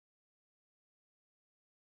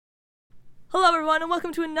Hello, everyone, and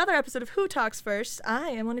welcome to another episode of Who Talks First. I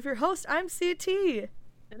am one of your hosts. I'm CT.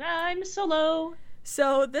 And I'm Solo.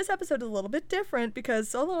 So this episode is a little bit different because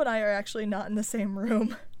Solo and I are actually not in the same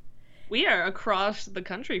room. We are across the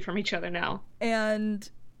country from each other now. And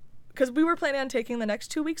because we were planning on taking the next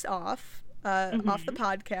 2 weeks off the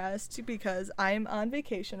podcast because I'm on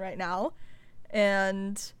vacation right now.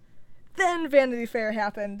 And then Vanity Fair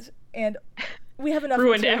happened, and we have enough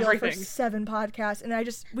Ruined material everything. for 7 podcasts, and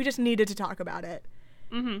we just needed to talk about it.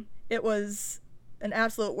 Mm-hmm. It was an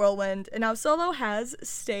absolute whirlwind, and now Solo has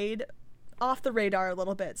stayed off the radar a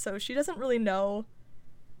little bit, so she doesn't really know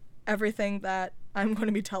everything that I'm going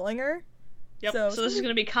to be telling her. Yep. So this is going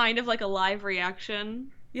to be kind of like a live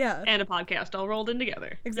reaction. Yeah. And a podcast all rolled in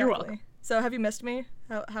together. Exactly. You're welcome. So have you missed me?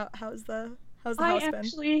 How's the house been? I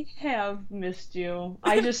actually have missed you.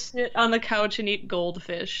 I just sit on the couch and eat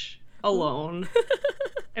goldfish alone.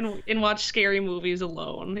 and watch scary movies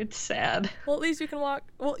alone. It's sad. Well, at least you can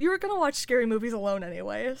you were going to watch scary movies alone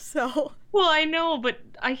anyway, so. Well, I know, but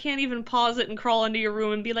I can't even pause it and crawl into your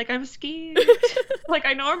room and be like, I'm scared. like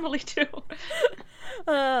I normally do.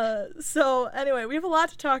 So anyway, we have a lot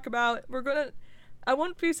to talk about. I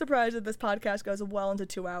wouldn't be surprised if this podcast goes well into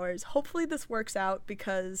 2 hours. Hopefully this works out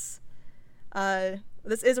because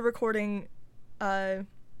this is a recording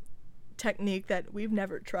technique that we've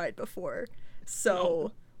never tried before.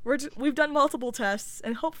 So we've done multiple tests,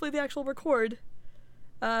 and hopefully the actual record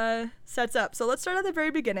sets up. So let's start at the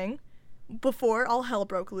very beginning, before all hell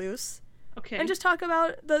broke loose. Okay. And just talk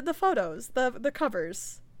about the photos, the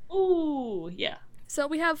covers. Ooh, yeah. So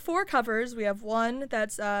we have 4 covers. We have one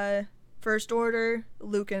that's First Order,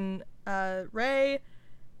 Luke and Rey,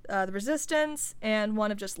 the Resistance, and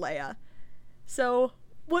one of just Leia. So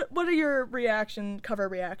what are your cover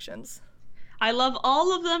reactions? I love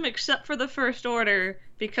all of them except for the First Order,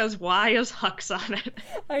 because why is Hux on it?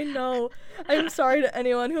 I know. I'm sorry to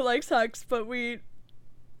anyone who likes Hux, but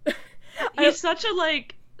He's such a,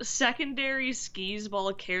 secondary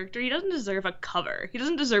skis-ball character. He doesn't deserve a cover. He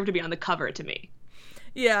doesn't deserve to be on the cover to me.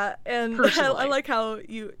 Yeah, and I like how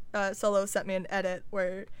you Solo sent me an edit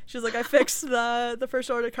where she's like, I fixed the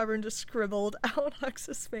First Order cover and just scribbled out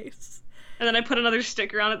Hux's face. And then I put another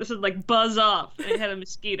sticker on it that said, buzz off, and it had a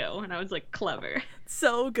mosquito, and I was like, clever.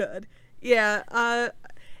 So good. Yeah,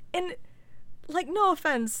 and, no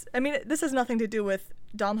offense, I mean, this has nothing to do with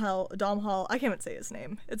Domhnall, I can't even say his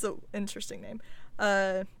name. It's an interesting name.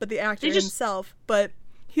 But the actor himself, but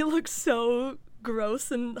he looks so gross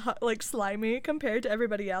and, slimy compared to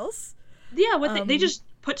everybody else. Yeah, they just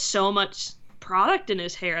put so much product in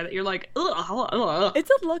his hair that you're like, ugh. It's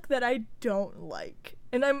a look that I don't like.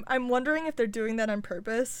 And I'm wondering if they're doing that on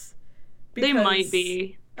purpose. Because, they might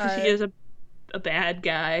be, because he is a bad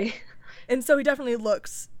guy. And so he definitely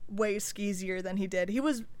looks way skeezier than he did.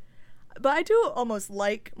 But I do almost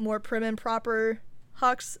like more prim and proper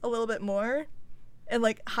Hux a little bit more. And,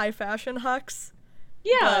 high fashion Hux.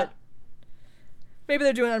 Yeah. But maybe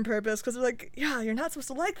they're doing it on purpose, because they're like, yeah, you're not supposed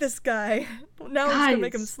to like this guy. Now I'm just going to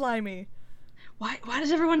make him slimy. Why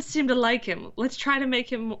does everyone seem to like him? Let's try to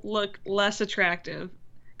make him look less attractive.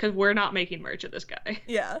 Because we're not making merch of this guy.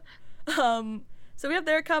 Yeah. So we have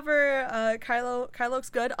their cover. Kylo looks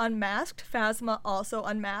good, unmasked. Phasma also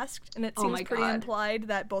unmasked. And it seems pretty implied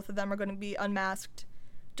that both of them are going to be unmasked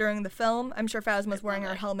during the film. I'm sure Phasma's wearing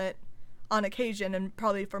her helmet on occasion and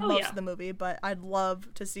probably for most of the movie. But I'd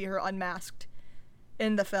love to see her unmasked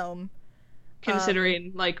in the film.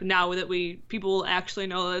 Considering, now that people will actually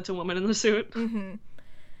know that it's a woman in the suit. Mm-hmm.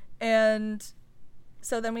 And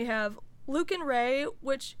so then we have Luke and Rey,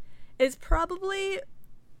 which is probably...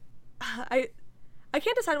 I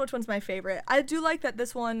can't decide which one's my favorite. I do like that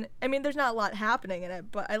this one... I mean, there's not a lot happening in it,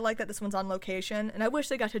 but I like that this one's on location, and I wish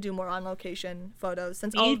they got to do more on-location photos,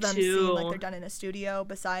 since all of them seem like they're done in a studio,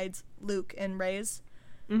 besides Luke and Rey's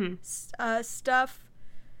stuff.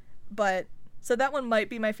 But... So that one might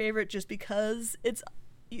be my favorite just because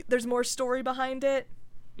there's more story behind it.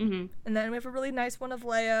 Mm-hmm. And then we have a really nice one of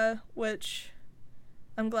Leia, which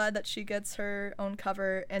I'm glad that she gets her own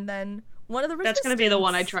cover. And then one of the Resistance. That's going to be the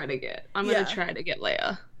one I try to get. I'm going to try to get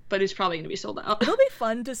Leia, but it's probably going to be sold out. It'll be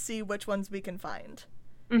fun to see which ones we can find.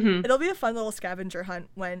 Mm-hmm. It'll be a fun little scavenger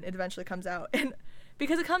hunt when it eventually comes out. And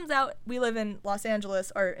because it comes out, we live in Los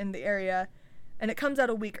Angeles, or in the area, and it comes out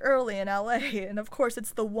a week early in LA, and of course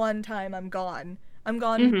it's the one time I'm gone. I'm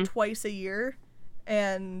gone twice a year,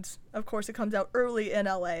 and of course it comes out early in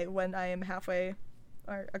LA when I am halfway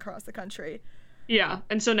across the country. Yeah,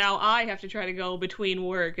 and so now I have to try to go between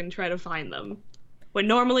work and try to find them. When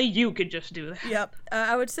normally you could just do that. Yep.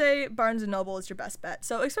 I would say Barnes & Noble is your best bet.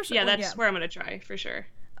 So especially that's where I'm going to try, for sure.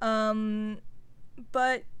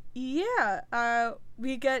 But Yeah,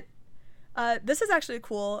 we get, this is actually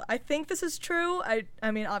cool. I think this is true.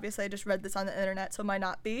 I mean, obviously I just read this on the internet, so it might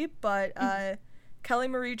not be, but, Kelly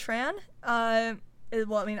Marie Tran, well,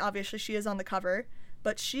 I mean, obviously she is on the cover,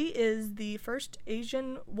 but she is the first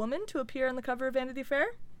Asian woman to appear on the cover of Vanity Fair.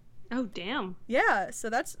 Oh, damn. Yeah, so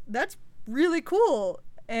that's really cool.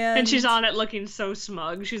 And she's on it looking so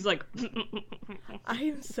smug. She's like... I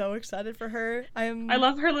am so excited for her. I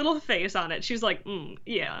love her little face on it. She's like,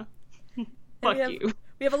 yeah. Fuck you.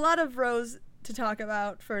 We have a lot of rows to talk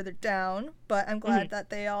about further down, but I'm glad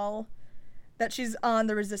that she's on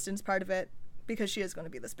the resistance part of it, because she is going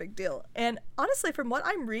to be this big deal. And honestly, from what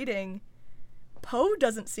I'm reading, Poe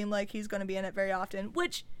doesn't seem like he's going to be in it very often,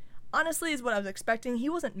 which honestly is what I was expecting. He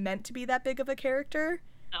wasn't meant to be that big of a character.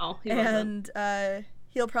 No, he wasn't. And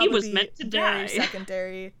he'll probably be meant to very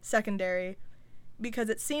die. secondary, because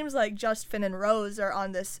it seems like just Finn and Rose are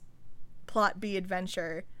on this plot B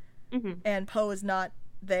adventure, and Poe is not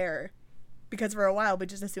there. Because for a while we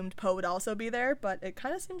just assumed Poe would also be there, but it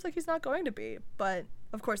kind of seems like he's not going to be. But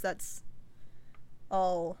of course that's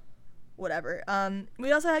all whatever.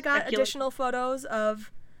 We also got additional photos of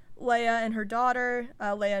Leia and her daughter,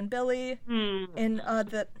 Leia and Billy, and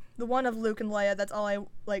the one of Luke and Leia. That's all I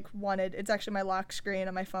wanted. It's actually my lock screen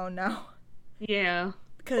on my phone now. Yeah,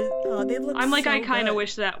 because they look. I'm like, so I kind of good.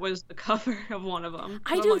 wish that was the cover of one of them.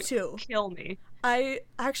 I do too. Kill me.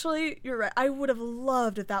 You're right. I would have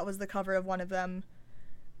loved if that was the cover of one of them.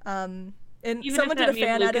 And Even someone did a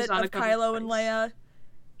fan edit of Kylo and Leia.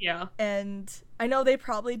 Yeah. And I know they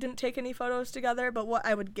probably didn't take any photos together, but what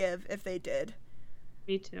I would give if they did.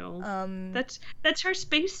 Me too. That's her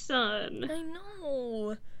space son. I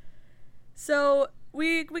know. So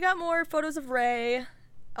we got more photos of Rey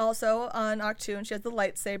also on Octu, and she has the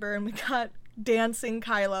lightsaber, and we got dancing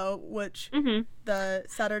Kylo, which the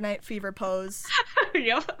Saturday Night Fever pose.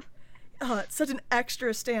 Yep. Oh, it's such an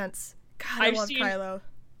extra stance. God, I love Kylo.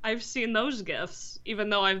 I've seen those gifs, even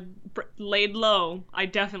though I've laid low. I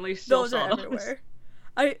definitely still saw those. Everywhere.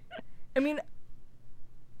 I mean,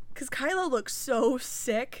 because Kylo looks so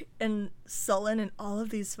sick and sullen in all of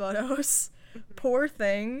these photos. Poor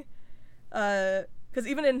thing. Because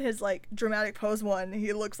even in his dramatic pose one,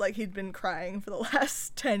 he looks like he'd been crying for the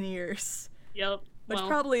last 10 years. Yep. Which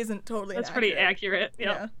probably isn't totally That's inaccurate. pretty accurate.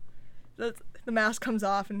 Yep. Yeah. The mask comes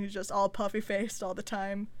off and he's just all puffy faced all the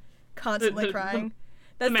time, constantly crying.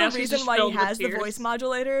 That's the reason why he has the voice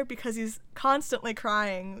modulator, because he's constantly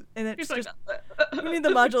crying, and it's just you need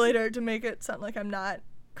the modulator to make it sound like I'm not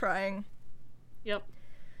crying. Yep.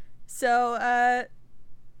 So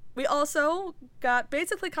we also got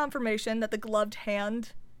basically confirmation that the gloved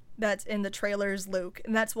hand that's in the trailer is Luke,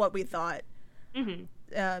 and that's what we thought.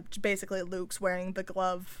 Basically Luke's wearing the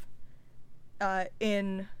glove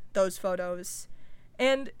in those photos,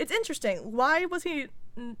 and it's interesting. Why was he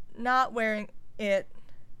not wearing it?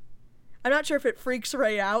 I'm not sure if it freaks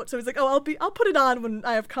Rey out, so he's like, "Oh, I'll put it on when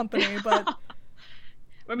I have company," but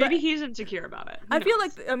or maybe he's insecure about it. I feel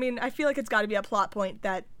like it's got to be a plot point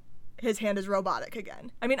that his hand is robotic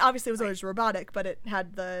again. I mean, obviously it was always robotic, but it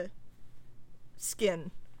had the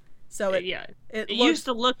skin, so it used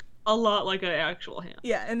to look a lot like an actual hand.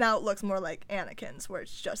 Yeah, and now it looks more like Anakin's, where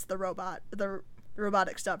it's just the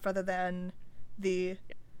robotic stuff rather than the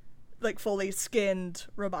fully skinned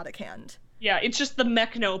robotic hand. Yeah, it's just the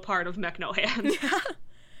Mechno part of Mechno hand. Yeah.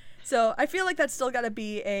 So I feel like that's still got to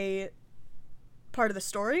be a part of the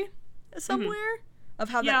story somewhere of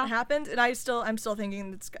how that happened, and I'm still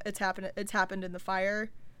thinking it's happened in the fire.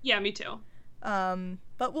 Yeah, me too.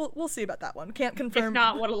 But we'll see about that one. Can't confirm. If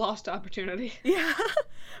not, what a lost opportunity. Yeah,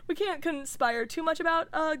 we can't conspire too much about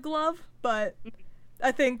Glove, but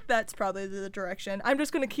I think that's probably the direction. I'm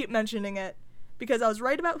just gonna keep mentioning it because I was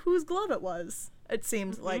right about whose glove it was. It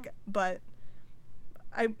seems like, but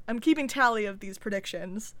I'm keeping tally of these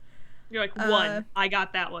predictions. You're like, 1, I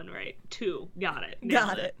got that one right. 2, got it.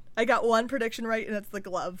 Got it. I got 1 prediction right, and it's the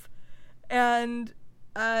glove. And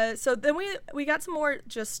so then we got some more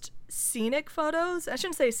just scenic photos. I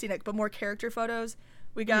shouldn't say scenic, but more character photos.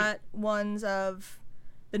 We got ones of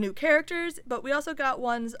the new characters, but we also got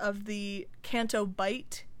ones of the Canto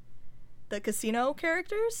Bight, the casino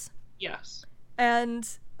characters. Yes. And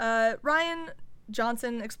Rian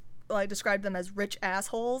Johnson described them as rich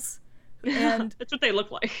assholes. And that's what they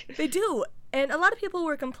look like. They do. And a lot of people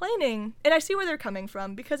were complaining, and I see where they're coming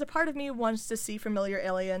from, because a part of me wants to see familiar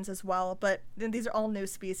aliens as well, but these are all new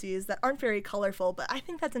species that aren't very colorful, but I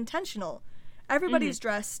think that's intentional. Everybody's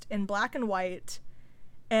dressed in black and white,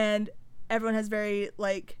 and everyone has very,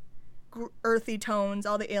 earthy tones.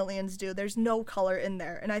 All the aliens do. There's no color in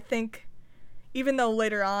there. And I think, even though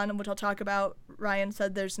later on, which I'll talk about, Ryan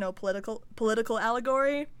said there's no political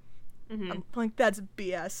allegory. I'm like, that's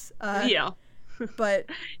BS. Yeah. But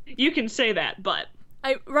you can say that, but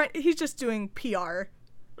he's just doing PR.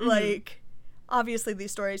 Like, obviously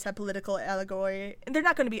these stories have political allegory, and they're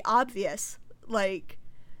not going to be obvious. Like,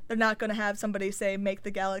 they're not going to have somebody say, make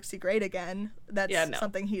the galaxy great again. That's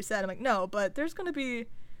something he said. I'm like, no, but there's going to be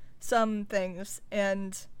some things,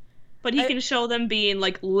 and... But he can show them being,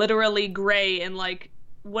 like, literally gray and, like,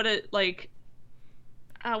 what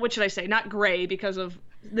should I say? Not gray, because of...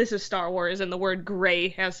 This is Star Wars, and the word gray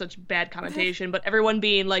has such bad connotation, but everyone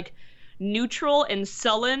being, like, neutral and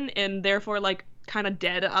sullen, and therefore, like, kind of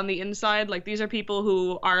dead on the inside. Like, these are people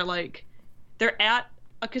who are, like... They're at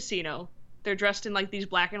a casino. They're dressed in, like, these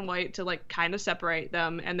black and white to, like, kind of separate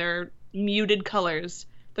them, and they're muted colors.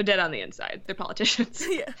 They're dead on the inside. They're politicians.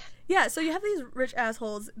 Yeah, so you have these rich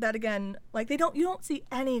assholes that, again, like, you don't see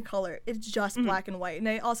any color. It's just black and white. And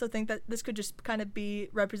I also think that this could just kind of be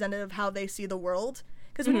representative of how they see the world.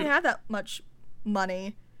 Because when you have that much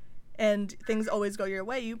money and things always go your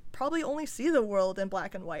way, you probably only see the world in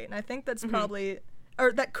black and white. And I think that's probably,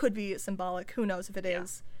 or that could be symbolic. Who knows if it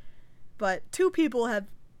is. But two people have,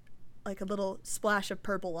 like, a little splash of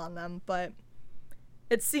purple on them. But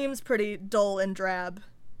it seems pretty dull and drab,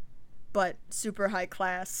 but super high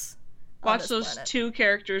class. Watch those two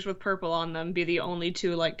characters with purple on them be the only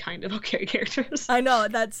two, like, kind of okay characters. I know,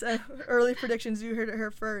 that's early predictions. You heard it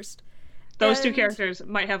here first. Those two characters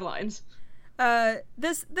might have lines.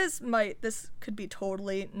 This could be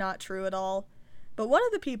totally not true at all. But one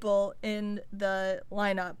of the people in the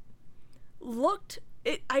lineup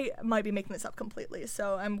I might be making this up completely,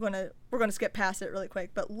 so we're gonna skip past it really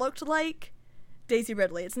quick, but looked like Daisy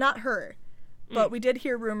Ridley. It's not her. But we did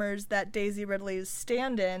hear rumors that Daisy Ridley's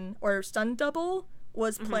stand-in, or stunt double,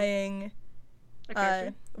 was playing,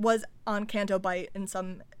 was on Canto Bight in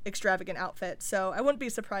some extravagant outfit. So I wouldn't be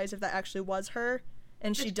surprised if that actually was her,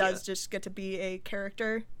 and she does just get to be a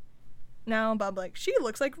character now. But I'm like, she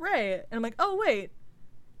looks like Rey. And I'm like, oh, wait.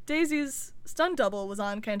 Daisy's stunt double was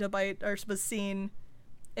on Canto Bight, or was seen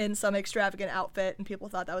in some extravagant outfit, and people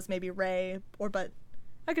thought that was maybe Rey, but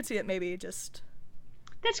I could see it maybe just...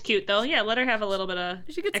 That's cute, though. Yeah, let her have a little bit of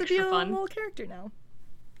she gets extra to be fun. A little character now.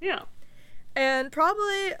 Yeah. And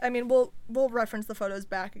probably, I mean, we'll reference the photos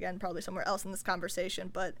back again probably somewhere else in this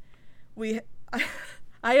conversation, but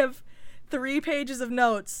I have 3 pages of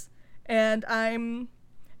notes, and I'm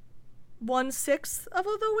 1/6 of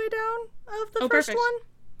the way down of the first perfect. one.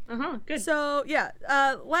 Good. So, yeah,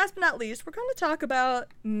 last but not least, we're going to talk about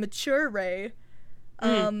mature Rey,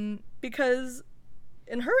 because...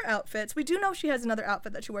 in her outfits, we do know she has another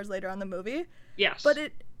outfit that she wears later on in the movie. Yes. But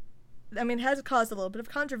it has caused a little bit of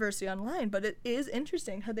controversy online, but it is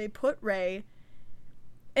interesting how they put Rey,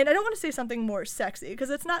 and I don't want to say something more sexy, because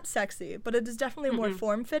it's not sexy, but it is definitely more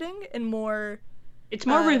form-fitting and more... It's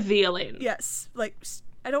more revealing. Yes. Like,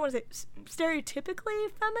 I don't want to say stereotypically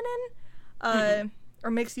feminine,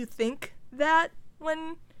 or makes you think that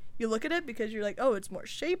when you look at it, because you're like, oh, it's more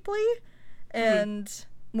shapely, and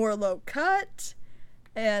more low-cut...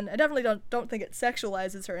 And I definitely don't think it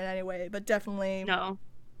sexualizes her in any way, but definitely no.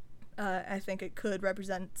 I think it could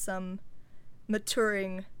represent some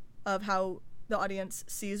maturing of how the audience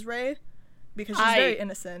sees Rey, because she's very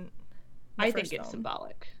innocent. I think it's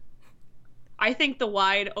symbolic. I think the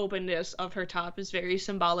wide openness of her top is very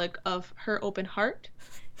symbolic of her open heart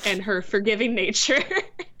and her forgiving nature.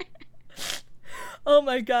 Oh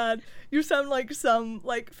my god, you sound like some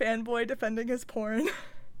fanboy defending his porn.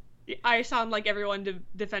 I sound like everyone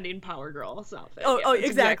defending Power Girl's outfit. Oh,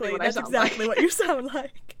 exactly. That's exactly what you sound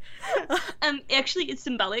like. Actually, it's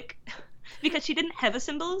symbolic because she didn't have a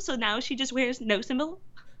symbol, so now she just wears no symbol.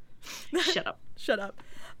 Shut up. Shut up.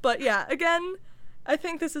 But yeah, again, I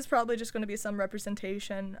think this is probably just going to be some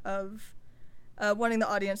representation of wanting the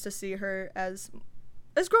audience to see her as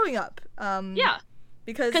growing up. Yeah.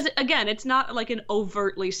 Because again, it's not like an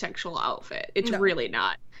overtly sexual outfit. It's really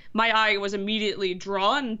not. My eye was immediately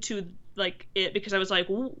drawn to it because I was like,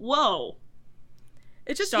 whoa.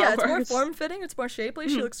 It's just it's more form fitting. It's more shapely.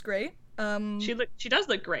 She looks great. She does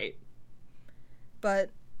look great. But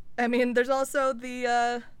I mean, there's also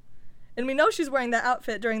the and we know she's wearing that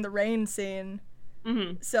outfit during the rain scene.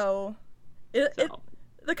 So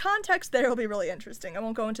the context there will be really interesting. I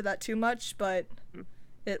won't go into that too much, but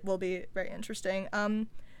it will be very interesting.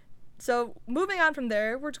 So moving on from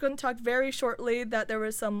there, we're just going to talk very shortly that there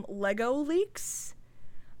was some Lego leaks.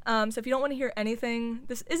 So if you don't want to hear anything,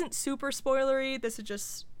 this isn't super spoilery. This is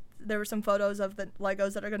just, there were some photos of the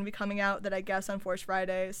Legos that are going to be coming out that I guess on Force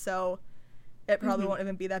Friday, so it probably won't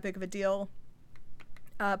even be that big of a deal.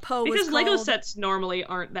 Poe was because called... Lego sets normally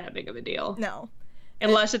aren't that big of a deal. No.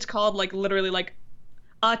 Unless it's called, like, literally, like,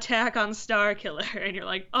 Attack on Star Killer, and you're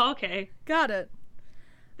like, oh, okay. Got it.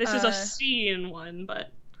 This is a scene one,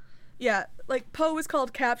 but... Yeah, like, Poe was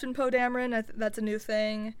called Captain Poe Dameron. That's a new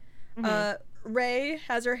thing. Mm-hmm. Rey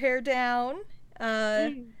has her hair down,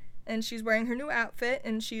 and she's wearing her new outfit,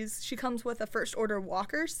 and she comes with a First Order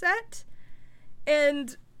walker set.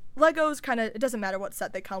 And Legos kind of... It doesn't matter what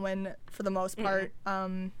set they come in, for the most part,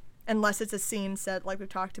 unless it's a scene set, like we've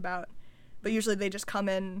talked about. But usually they just come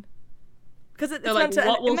in... Because it's like, meant to...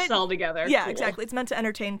 what will sell together. Yeah, cool. Exactly. It's meant to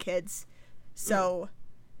entertain kids. So...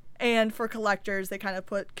 And for collectors, they kind of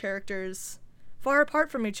put characters far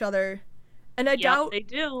apart from each other. And I doubt... they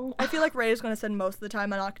do. I feel like Rey is going to spend most of the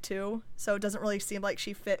time on Ahch-To, so it doesn't really seem like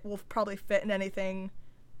will probably fit in anything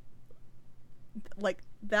like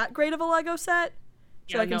that great of a Lego set.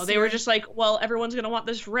 So yeah, they were just like, well, everyone's going to want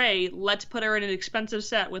this Rey. Let's put her in an expensive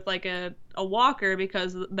set with like a walker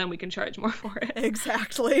because then we can charge more for it.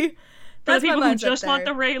 Exactly. For the people who just want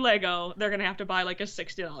the Rey Lego, they're going to have to buy like a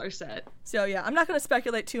 $60 set. So yeah, I'm not going to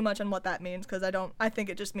speculate too much on what that means because I think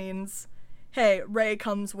it just means, hey, Rey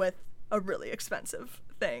comes with a really expensive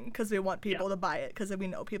thing because we want people to buy it because we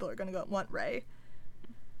know people are going to want Rey.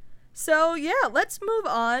 So yeah, let's move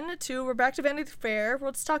on to, we're back to Vanity Fair.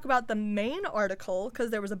 Let's talk about the main article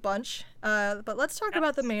because there was a bunch, but let's talk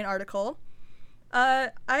about the main article.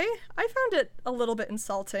 I found it a little bit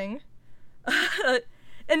insulting.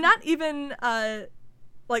 And not even,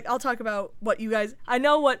 like, I'll talk about what you guys... I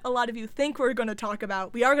know what a lot of you think we're going to talk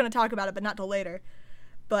about. We are going to talk about it, but not till later.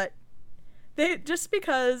 But just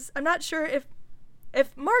because... I'm not sure if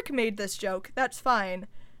Mark made this joke, that's fine.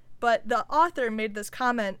 But the author made this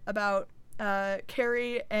comment about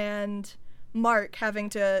Carrie and Mark having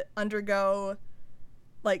to undergo,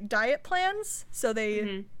 like, diet plans. So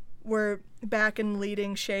they were back in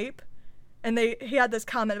leading shape. And he had this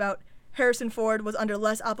comment about... Harrison Ford was under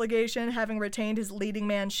less obligation, having retained his leading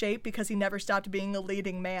man shape because he never stopped being a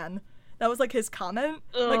leading man. That was like his comment.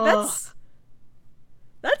 Ugh. Like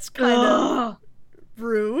that's kind of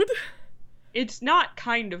rude. It's not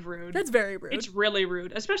kind of rude. That's very rude. It's really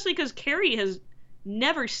rude, especially because Carrie has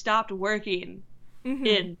never stopped working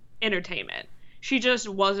in entertainment. She just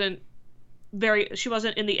wasn't she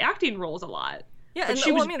wasn't in the acting roles a lot. Yeah, but and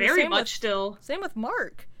she was very much still. Same with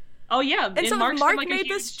Mark. Oh yeah, and so if Mark made huge...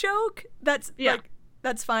 this joke, that's like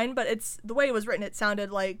that's fine. But it's the way it was written. It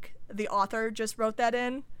sounded like the author just wrote that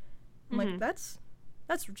in. I'm like, that's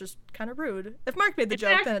just kind of rude. If Mark made the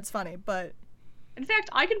joke, then it's funny. But in fact,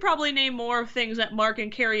 I can probably name more things that Mark and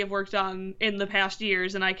Carrie have worked on in the past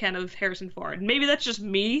years than I can of Harrison Ford. Maybe that's just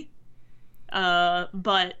me,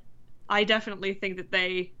 but I definitely think that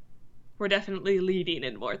they were definitely leading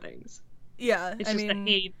in more things. Yeah, it's just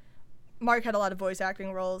that Mark had a lot of voice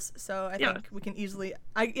acting roles, so I think we can easily...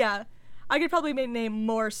 I could probably name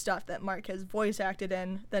more stuff that Mark has voice acted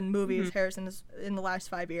in than movies Harrison has in the last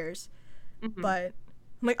 5 years. But,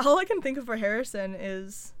 like, all I can think of for Harrison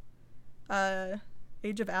is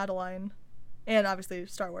Age of Adeline. And, obviously,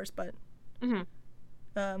 Star Wars, but... I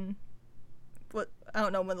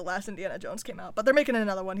don't know when the last Indiana Jones came out, but they're making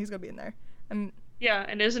another one. He's going to be in there. Yeah,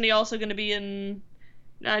 and isn't he also going to be in...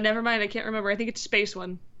 never mind, I can't remember. I think it's Space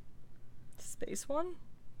One. Space One?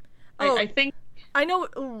 Oh, I think... I know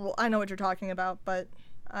what you're talking about, but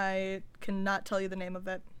I cannot tell you the name of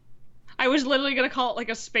it. I was literally going to call it like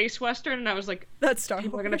a space western, and I was like... That's Star Wars.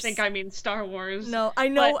 People are going to think I mean Star Wars. No, I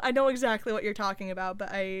know exactly what you're talking about, but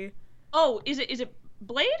I... Oh, is it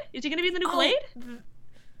Blade? Is he going to be in the new Blade?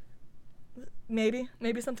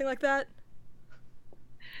 Maybe something like that.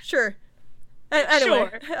 Sure. Anyway.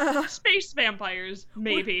 Sure. Space vampires,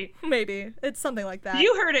 maybe. Maybe. It's something like that.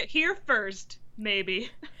 You heard it here first, maybe.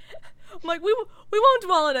 I'm like, we won't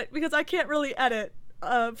dwell on it because I can't really edit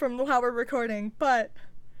from how we're recording, but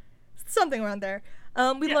something around there.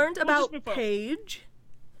 We learned about Paige,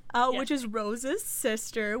 which is Rose's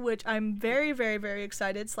sister, which I'm very, very, very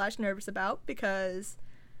excited / nervous about because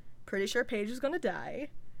pretty sure Paige is going to die.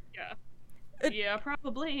 Yeah,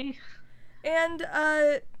 probably. And,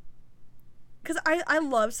 because I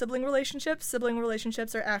love sibling relationships. Sibling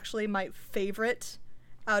relationships are actually my favorite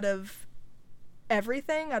out of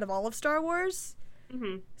everything, out of all of Star Wars.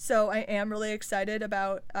 So I am really excited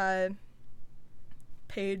about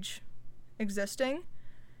Paige existing.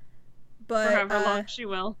 But for however long she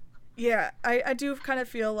will. Yeah, I do kind of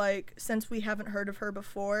feel like since we haven't heard of her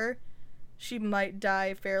before, she might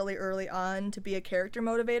die fairly early on to be a character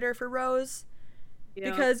motivator for Rose. Yeah.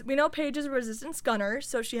 Because we know Paige is a resistance gunner,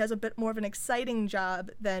 so she has a bit more of an exciting job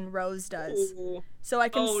than Rose does. Ooh. So I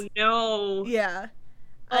can... Oh, no. Yeah.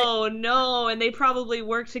 Oh no, and they probably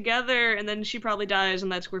work together, and then she probably dies,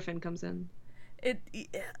 and that's where Finn comes in.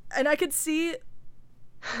 And I could see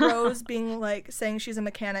Rose being like saying she's a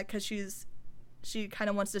mechanic because she kind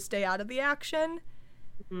of wants to stay out of the action,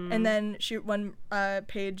 and then when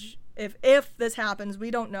Paige, if this happens, we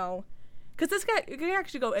don't know, because this guy it can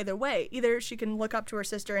actually go either way. Either she can look up to her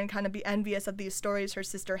sister and kind of be envious of these stories her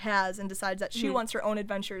sister has and decides that she wants her own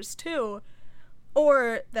adventures too,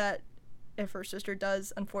 or that if her sister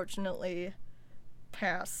does unfortunately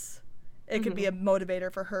pass, it could be a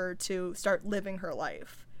motivator for her to start living her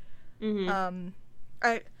life.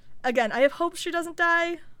 I have hopes she doesn't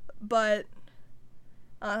die, but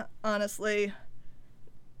honestly,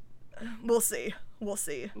 we'll see.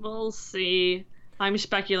 We'll see. I'm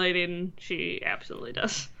speculating she absolutely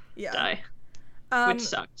does die, which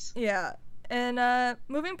sucks. Yeah, and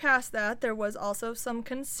moving past that, there was also some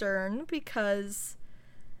concern because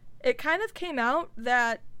it kind of came out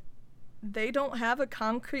that they don't have a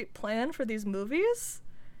concrete plan for these movies,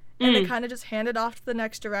 and they kind of just hand it off to the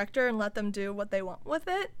next director and let them do what they want with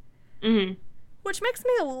it, which makes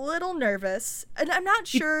me a little nervous. And I'm not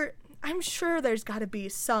sure. I'm sure there's got to be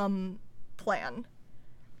some plan,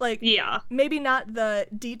 like maybe not the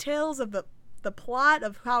details of the plot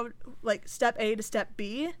of how, like, step A to step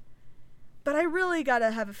B, but I really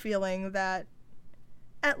gotta have a feeling that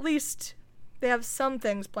at least they have some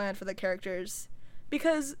things planned for the characters,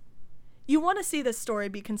 because you want to see this story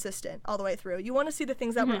be consistent all the way through. You want to see the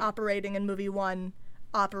things that were operating in movie 1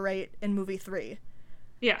 operate in movie 3.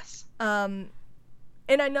 Yes. And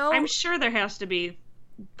I know... I'm sure there has to be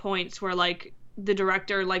points where, like, the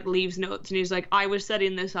director, like, leaves notes and he's like, I was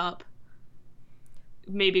setting this up.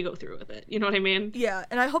 Maybe go through with it. You know what I mean? Yeah,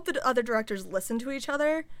 and I hope that other directors listen to each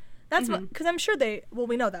other. That's because I'm sure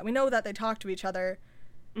we know that. We know that they talk to each other.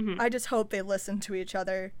 I just hope they listen to each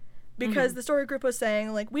other, because the story group was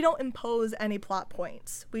saying, like, we don't impose any plot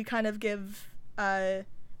points. We kind of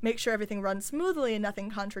make sure everything runs smoothly and nothing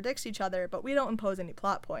contradicts each other, but we don't impose any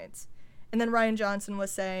plot points. And then Rian Johnson was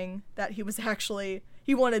saying that he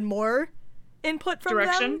wanted more input from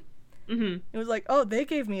them. It was like, oh, they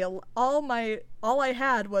gave me all I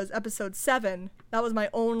had was episode 7. That was my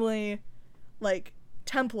only, like,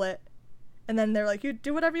 template. And then they're like, you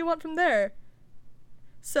do whatever you want from there.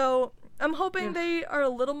 So I'm hoping they are a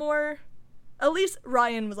little more. At least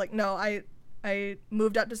Ryan was like, no, I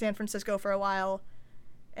moved out to San Francisco for a while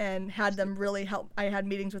and had them really help. I had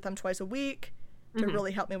meetings with them twice a week to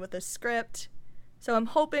really help me with this script. So I'm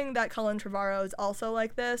hoping that Colin Trevorrow is also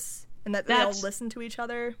like this, and that they all listen to each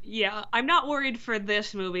other. Yeah, I'm not worried for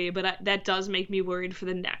this movie, but that does make me worried for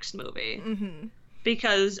the next movie.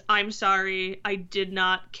 Because, I'm sorry, I did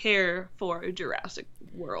not care for Jurassic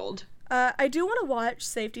World. I do want to watch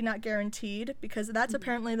Safety Not Guaranteed, because that's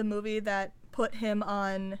apparently the movie that put him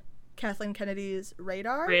on Kathleen Kennedy's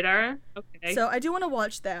radar. Okay. So I do want to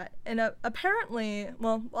watch that. And apparently,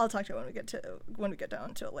 well, I'll talk to it when we get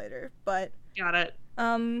down to it later. But got it.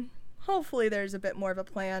 Hopefully there's a bit more of a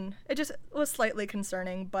plan. It just was slightly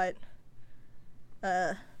concerning, but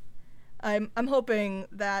I'm hoping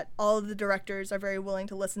that all of the directors are very willing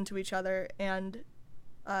to listen to each other, and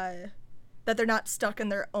that they're not stuck in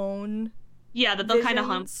their own that they'll kind of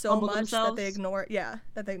humble much themselves.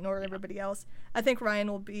 that they ignore everybody else. I think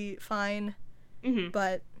Ryan will be fine,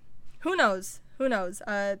 but who knows?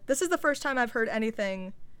 This is the first time I've heard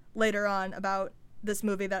anything later on about this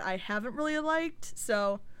movie that I haven't really liked,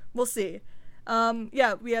 so we'll see.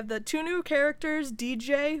 We have the 2 new characters,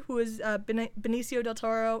 DJ, who is Benicio del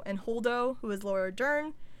Toro, and Holdo, who is Laura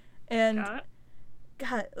Dern. And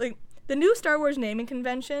God, like, the new Star Wars naming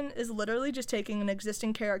convention is literally just taking an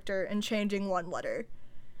existing character and changing one letter.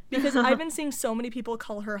 Because I've been seeing so many people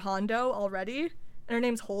call her Hondo already, and her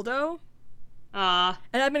name's Holdo. And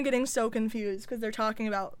I've been getting so confused because they're talking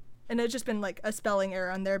about, and it's just been like a spelling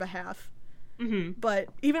error on their behalf. But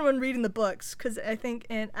even when reading the books, because I think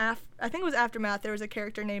it was Aftermath, there was a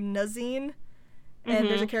character named Nazine, and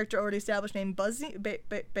there's a character already established named Bazine.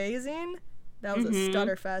 That was a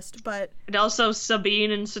stutterfest, but... And also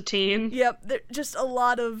Sabine and Satine. Yep, just a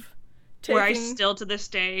lot of taking... Where I still, to this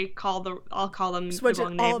day, I'll call them switch the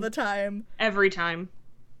wrong it name. All the time. Every time.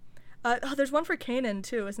 There's one for Kanan,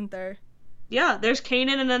 too, isn't there? Yeah, there's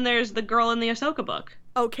Kanan, and then there's the girl in the Ahsoka book.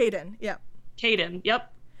 Oh, Kaden, yeah. Kaden,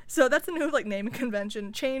 yep. So that's a new, like, naming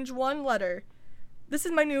convention. Change one letter. This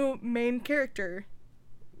is my new main character.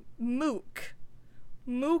 Mook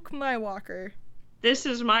Mywalker. This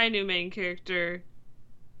is my new main character,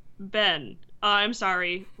 Ben. I'm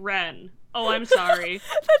sorry, Ren. Oh, I'm sorry,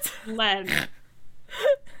 Len.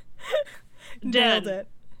 Nailed it.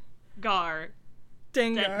 Gar.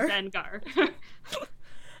 Dengar. Dengar.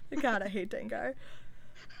 God, I hate Dengar.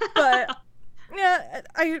 But yeah,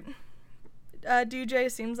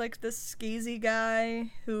 DJ seems like this skeezy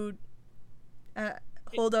guy who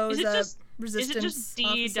Holdo's resistance. Is it just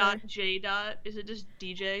D.J. Is it just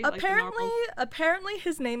DJ? Apparently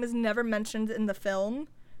his name is never mentioned in the film.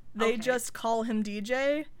 They just call him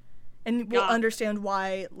DJ, and we'll understand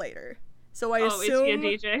why later. So I assume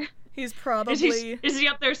is he a DJ? He's probably is he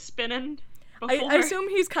up there spinning? I assume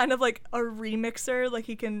he's kind of like a remixer, like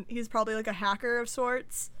he's probably like a hacker of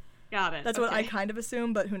sorts. Got it. That's what I kind of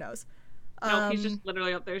assume, but who knows? No, he's just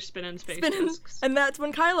literally up there spinning space discs. And that's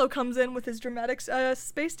when Kylo comes in with his dramatic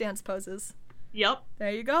space dance poses. Yep.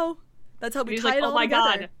 There you go. That's how we he's tie it all together. Oh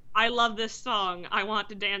my god, I love this song. I want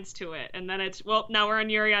to dance to it. And then it's, well, now we're on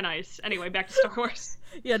Yuri on Ice. Anyway, back to Star Wars.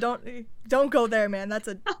 Yeah, don't go there, man. That's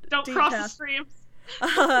a don't deep cross path. the streams.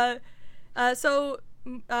 So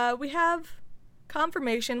we have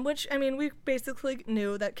confirmation, which, I mean, we basically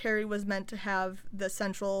knew that Carrie was meant to have the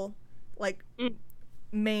central, like,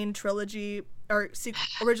 main trilogy, or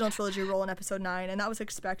original trilogy role in Episode 9, and that was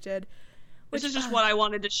expected. This is just what I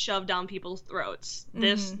wanted to shove down people's throats.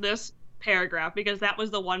 This paragraph, because that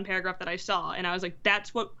was the one paragraph that I saw, and I was like,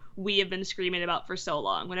 that's what we have been screaming about for so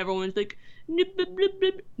long, when everyone was like,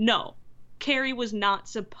 no. Carrie was not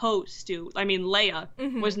supposed to. I mean, Leia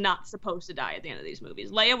was not supposed to die at the end of these movies.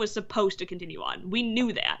 Leia was supposed to continue on. We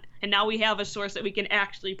knew that. And now we have a source that we can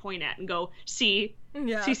actually point at and go, see.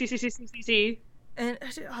 Yeah. See. And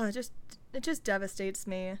it just devastates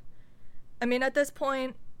me. I mean, at this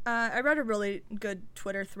point, I read a really good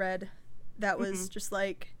Twitter thread that was just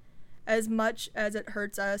like, as much as it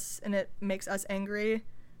hurts us and it makes us angry,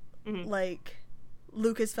 like,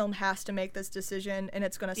 Lucasfilm has to make this decision, and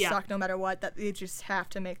it's going to suck no matter what, that they just have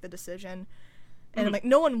to make the decision. And I'm like,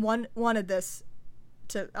 no one wanted this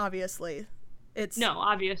to, obviously.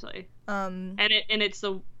 Obviously. And it's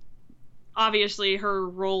obviously her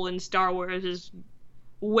role in Star Wars is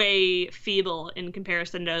way feeble in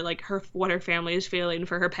comparison to, like, what her family is feeling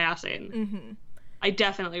for her passing. I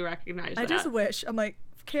definitely recognize that. I just wish, I'm like,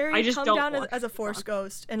 Carrie, come down as a Force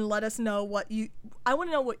ghost and let us know I want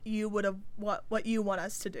to know what you want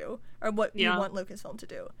us to do, or what you want Lucasfilm to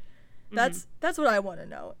do. That's what I want to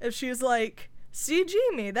know. If she's like, CG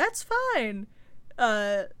me, that's fine.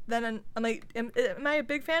 Then I'm like, am I a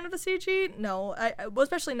big fan of the CG? No, well,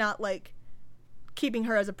 especially not like keeping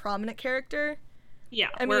her as a prominent character. Yeah,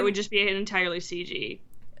 where it would just be an entirely CG.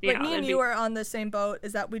 Like, me and you are on the same boat,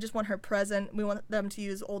 is that we just want her present. We want them to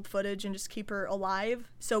use old footage and just keep her alive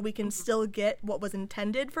so we can still get what was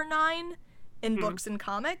intended for 9 in books and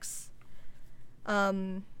comics.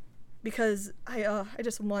 Because I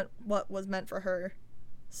just want what was meant for her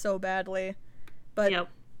so badly. But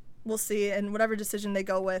we'll see, and whatever decision they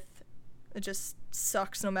go with, it just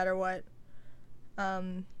sucks no matter what.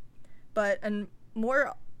 But, and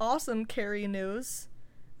more awesome Carrie news,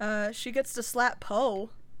 she gets to slap Poe.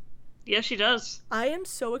 Yes, she does. I am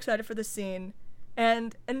so excited for this scene,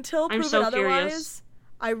 and until proven otherwise,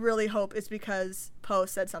 I really hope it's because Poe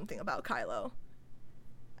said something about Kylo.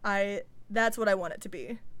 That's what I want it to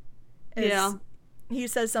be. He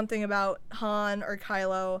says something about Han or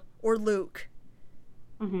Kylo or Luke,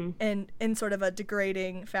 in sort of a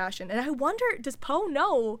degrading fashion. And I wonder, does Poe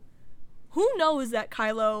know? Who knows that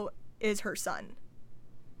Kylo is her son?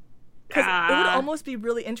 Because it would almost be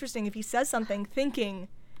really interesting if he says something thinking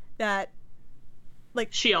that, like,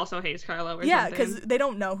 she also hates Kylo or something. Because they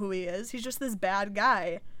don't know who he is. He's just this bad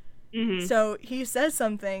guy. So he says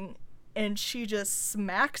something, and she just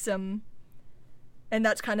smacks him, and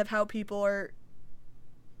that's kind of how people are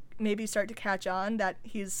maybe start to catch on that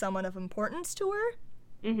he's someone of importance to her.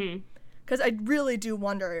 Because I really do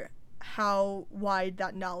wonder how wide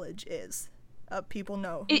that knowledge is. People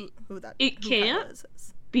know who Kylo is.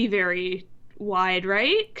 Be very wide,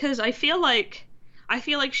 right? Because I feel like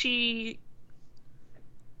she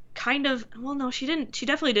kind of, well, no, she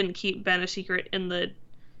definitely didn't keep Ben a secret in the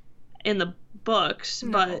books,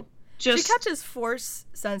 but just she catches Force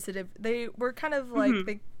sensitive. They were kind of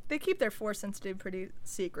like they keep their Force sensitive pretty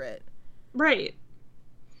secret, right?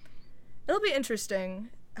 It'll be interesting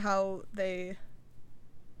how they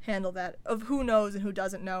handle that, of who knows and who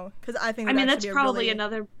doesn't know, because I think that's probably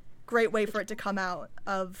another great way for it to come out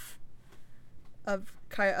of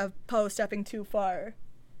Poe stepping too far.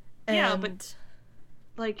 But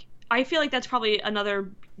like, I feel like that's probably another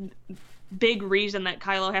big reason that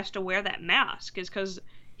Kylo has to wear that mask, is because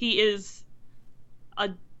he is a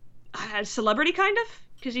celebrity, kind of,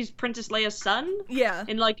 because he's Princess Leia's son. Yeah.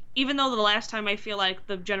 And, like, even though the last time I feel like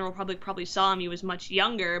the general public probably saw him, he was much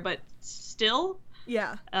younger, but still,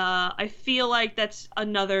 Yeah. I feel like that's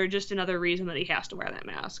another reason that he has to wear that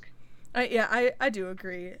mask. I do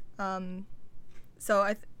agree.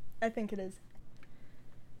 So I think it is.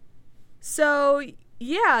 So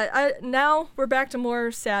yeah, now we're back to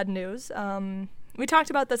more sad news. We talked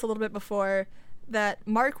about this a little bit before, that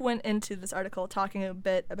Mark went into this article talking a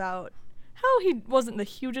bit about how he wasn't the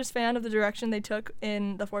hugest fan of the direction they took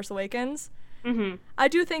in The Force Awakens. Mm-hmm. I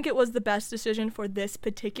do think it was the best decision for this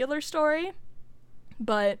particular story,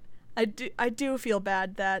 but I do feel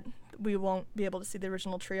bad that we won't be able to see the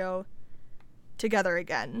original trio together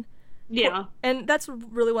again. Yeah. And that's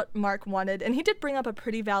really what Mark wanted. And he did bring up a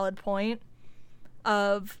pretty valid point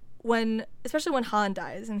of especially when Han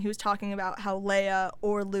dies, and he was talking about how Leia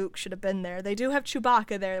or Luke should have been there. They do have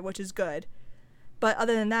Chewbacca there, which is good. But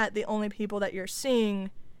other than that, the only people that you're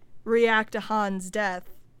seeing react to Han's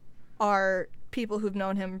death are people who've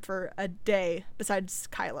known him for a day, besides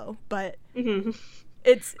Kylo. But mm-hmm.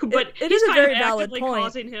 it is a very valid point.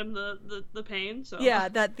 Causing him the pain. So yeah,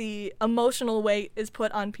 that the emotional weight is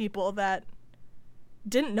put on people that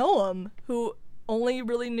didn't know him, who only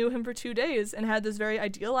really knew him for 2 days and had this very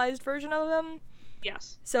idealized version of him.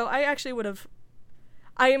 Yes. So I actually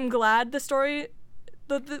I am glad the story,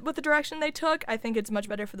 with the direction they took. I think it's much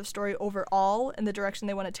better for the story overall and the direction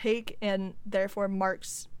they want to take, and therefore Mark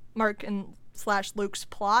and / Luke's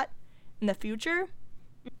plot in the future.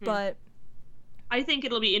 Mm-hmm. But I think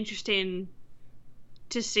it'll be interesting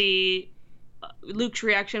to see Luke's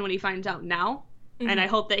reaction when he finds out now, mm-hmm. and I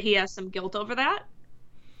hope that he has some guilt over that.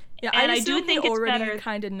 Yeah, and I do think he already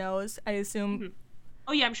kind of knows. I assume. Mm-hmm.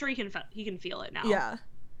 Oh yeah, I'm sure he can feel it now. Yeah.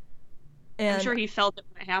 And I'm sure he felt it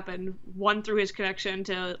when it happened. 1, through his connection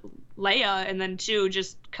to Leia, and then 2,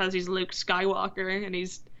 just because he's Luke Skywalker and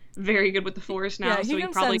he's very good with the Force now. Yeah, so he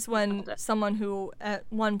can probably sense when someone who at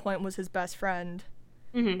one point was his best friend,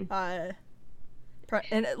 mm-hmm.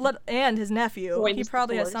 And his nephew. Joins he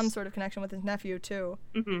probably has some sort of connection with his nephew too,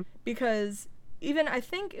 mm-hmm. because I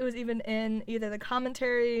think it was even in either the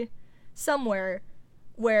commentary somewhere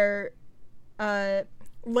where Leia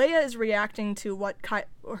is reacting to what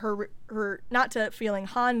her not to feeling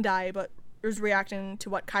Han die, but is reacting to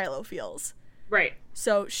what Kylo feels. Right.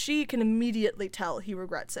 So she can immediately tell he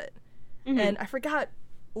regrets it. Mm-hmm. And I forgot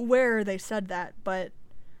where they said that, but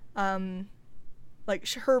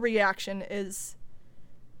her reaction is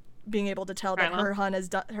being able to tell that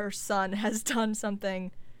her son has done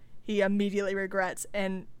something he immediately regrets,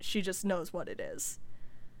 and she just knows what it is.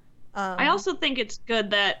 I also think it's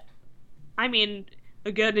good that, again,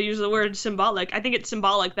 to use the word symbolic, I think it's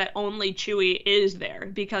symbolic that only Chewie is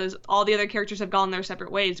there, because all the other characters have gone their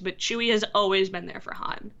separate ways, but Chewie has always been there for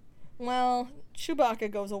Han. Well,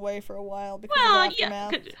 Chewbacca goes away for a while because of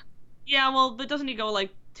Aftermath. Well, but doesn't he go,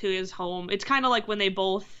 to his home? It's kind of like when they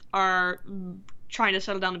both are trying to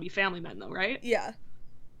settle down to be family men, though, right? Yeah.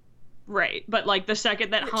 Right, but, the second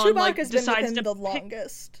that Han, Chewbacca's decides been with him to the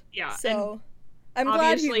longest. Yeah, so I'm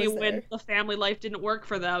glad he was there. Obviously, when the family life didn't work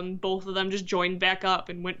for them, both of them just joined back up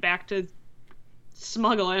and went back to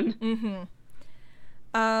smuggling.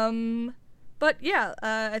 Mm-hmm. But yeah,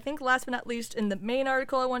 I think last but not least, in the main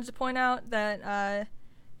article, I wanted to point out that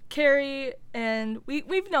Carrie, and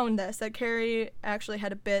we've known this, that Carrie actually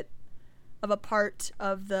had a bit of a part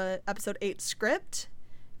of the episode 8 script.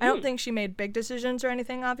 I don't think she made big decisions or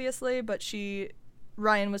anything, obviously, but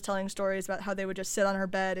Ryan was telling stories about how they would just sit on her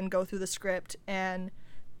bed and go through the script and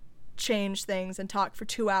change things and talk for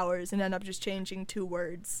 2 hours and end up just changing 2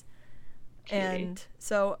 words. Okay. And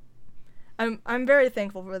so I'm very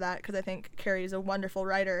thankful for that, because I think Carrie is a wonderful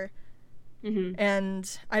writer. Mm-hmm.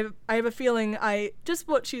 And I have a feeling just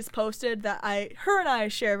what she's posted, that her and I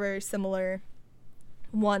share very similar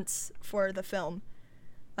wants for the film.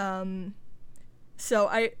 So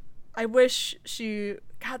I wish she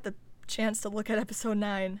got the chance to look at episode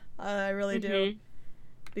 9. I really do,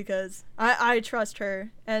 because I trust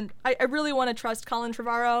her, and I really want to trust Colin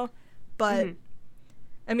Trevorrow, but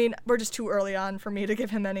we're just too early on for me to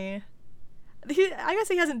give him any. I guess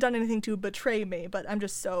he hasn't done anything to betray me, but I'm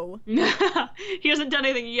just so. He hasn't done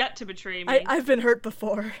anything yet to betray me. I've been hurt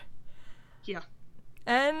before. Yeah.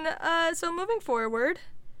 And so moving forward,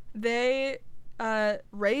 they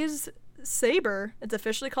Rey's saber. It's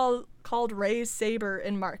officially called Rey's saber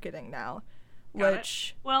in marketing now.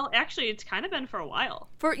 Well, actually, it's kind of been for a while.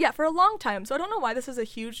 For a long time. So I don't know why this is a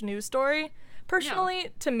huge news story.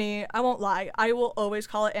 Personally, to me, I won't lie, I will always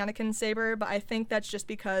call it Anakin's saber, but I think that's just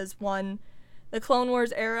because, one, the Clone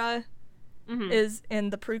Wars era is,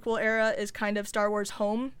 in the prequel era, is kind of Star Wars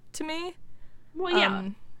home to me. Well, yeah.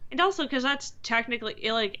 And also because that's technically,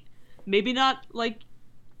 maybe not,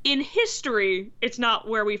 in history, it's not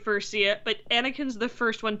where we first see it, but Anakin's the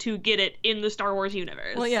first one to get it in the Star Wars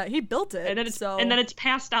universe. Well, yeah, he built it, and then it's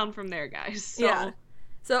passed down from there, guys. So. Yeah.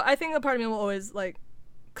 So I think a part of me will always, like,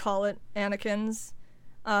 call it Anakin's.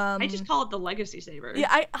 I just call it the Legacy Saber. Yeah,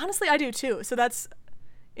 I do too. So that's,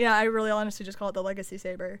 yeah, I really honestly just call it the Legacy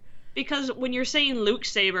Saber. Because when you're saying Luke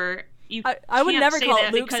Saber, I would never call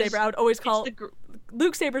it Luke Saber. I would always call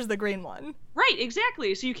Luke Saber's the green one. Right,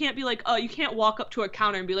 exactly. So you can't be like, you can't walk up to a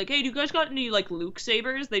counter and be like, hey, do you guys got any, like, Luke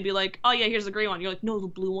Sabers? They'd be like, oh yeah, here's the green one. You're like, no, the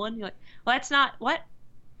blue one. You're like, well, that's not, what?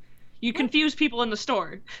 You confuse people in the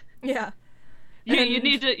store. Yeah. You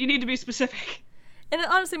need to be specific. And it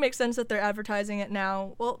honestly makes sense that they're advertising it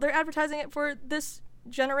now. Well, they're advertising it for this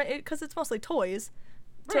generation because it's mostly toys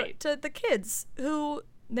to the kids who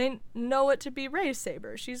they know it to be Rey's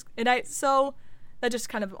saber. So that just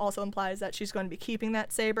kind of also implies that she's going to be keeping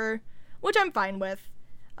that saber, which I'm fine with.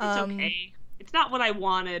 It's okay. It's not what I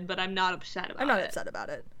wanted, but I'm not upset about it. I'm not upset about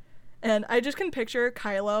it. And I just can picture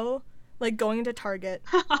Kylo, like, going into Target,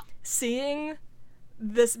 seeing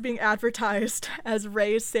this being advertised as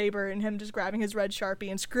Rey's saber and him just grabbing his red Sharpie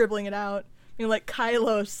and scribbling it out. You know, like,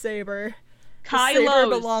 Kylo's saber. The saber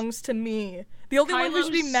belongs to me. The only one who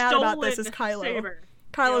should be mad about this is Kylo. Saber.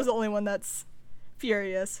 Kylo's the only one that's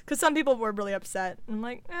furious. Because some people were really upset. And I'm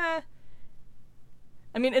like, I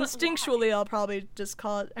mean, instinctually, I'll probably just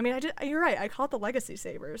call it... I mean, you're right. I call it the Legacy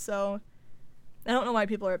Saber, so... I don't know why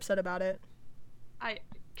people are upset about it.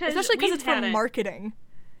 Especially because it's from marketing.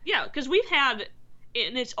 Yeah, because we've had...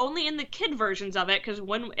 And it's only in the kid versions of it, because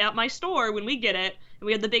at my store, when we get it, and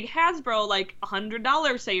we had the big Hasbro, like,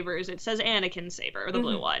 $100 sabers, it says Anakin saber, the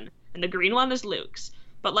blue one, and the green one is Luke's.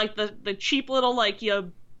 But, like, the cheap little, like, you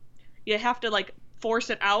have to, like, force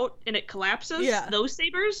it out, and it collapses, those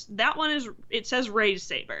sabers, that one it says Rey's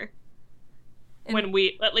saber. And when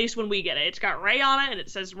we get it. It's got Rey on it, and it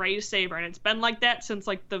says Rey's saber, and it's been like that since,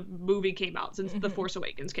 like, the movie came out, since The Force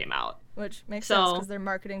Awakens came out. Which makes sense, because they're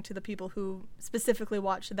marketing to the people who specifically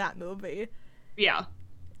watched that movie. Yeah.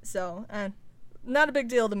 So, not a big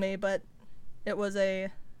deal to me, but it was a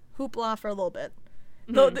hoopla for a little bit.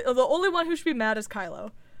 The only one who should be mad is Kylo.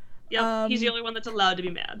 Yep, he's the only one that's allowed to be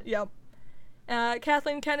mad. Yep.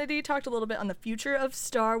 Kathleen Kennedy talked a little bit on the future of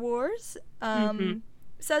Star Wars.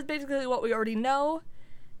 Says basically what we already know,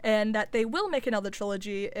 and that they will make another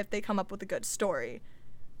trilogy if they come up with a good story.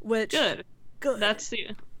 Which good. That's the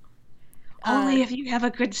only if you have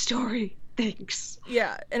a good story. Thanks.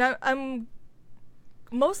 Yeah, and I'm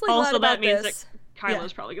mostly also glad about that means this. That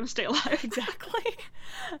Kylo's probably gonna stay alive. Exactly.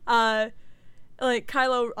 Like,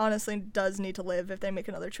 Kylo honestly does need to live if they make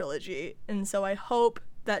another trilogy, and so I hope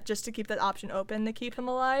that just to keep that option open, they keep him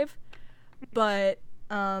alive. But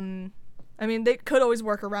I mean, they could always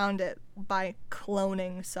work around it by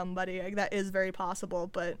cloning somebody. Like, that is very possible,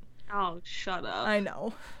 but... Oh, shut up. I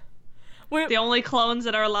know. The only clones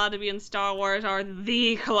that are allowed to be in Star Wars are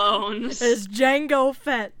the clones. Is Jango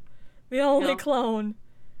Fett. The only clone.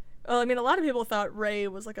 Well, I mean, a lot of people thought Rey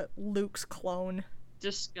was like a Luke's clone.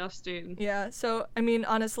 Disgusting. Yeah, so, I mean,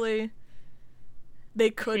 honestly, they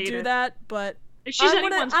could do that, but... If she's I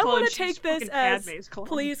want to take this as,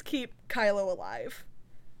 please keep Kylo alive.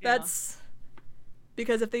 Yeah. That's...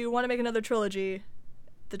 Because if they want to make another trilogy,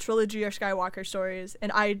 the trilogy are Skywalker stories, and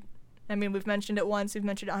I mean, we've mentioned it once, we've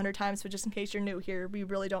mentioned it 100 times, but just in case you're new here, we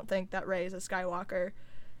really don't think that Rey is a Skywalker.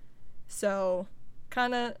 So,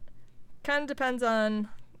 kind of depends on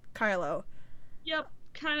Kylo. Yep,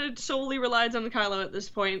 kind of solely relies on the Kylo at this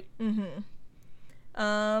point.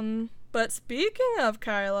 But speaking of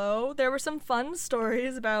Kylo, there were some fun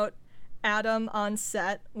stories about Adam on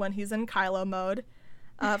set when he's in Kylo mode.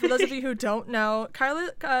 For those of you who don't know,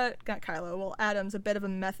 Adam's a bit of a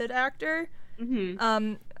method actor.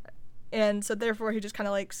 And so therefore he just kind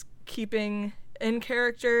of likes keeping in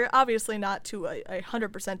character, obviously not to a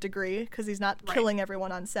 100% degree, because he's not killing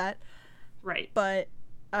everyone on set. Right. But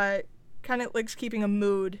kind of likes keeping a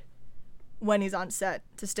mood when he's on set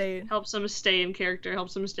to stay... Helps him stay in character,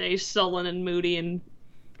 helps him stay sullen and moody and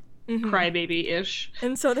crybaby-ish.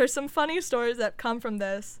 And so there's some funny stories that come from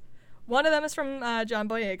this. One of them is from John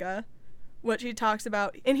Boyega, which he talks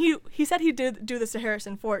about, and he said he did do this to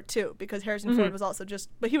Harrison Ford too, because Harrison Ford was also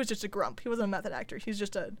but he was just a grump. He wasn't a method actor. He's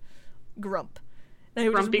just a grump. And he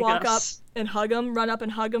would just walk up and hug him, run up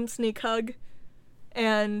and hug him, sneak hug,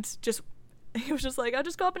 and he was just like, I'll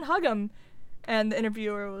just go up and hug him. And the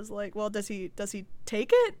interviewer was like, well, does he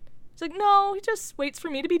take it? He's like, no, he just waits for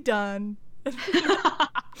me to be done.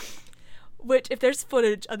 Which, if there's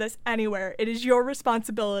footage of this anywhere, it is your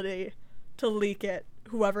responsibility to leak it,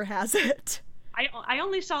 whoever has it. I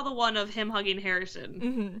only saw the one of him hugging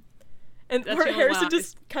Harrison. And poor Harrison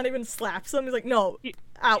just kind of even slaps him. He's like, no,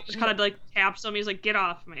 out. He just kind of like taps him. He's like, get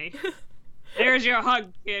off me. There's your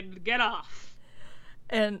hug, kid. Get off.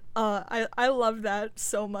 And I love that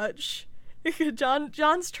so much.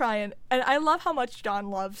 John's trying, and I love how much John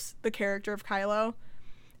loves the character of Kylo.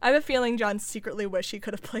 I have a feeling John secretly wish he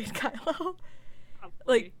could have played Kylo. Probably.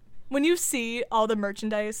 Like, when you see all the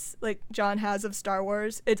merchandise like John has of Star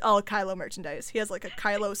Wars, it's all Kylo merchandise. He has like a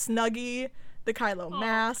Kylo Snuggie, the Kylo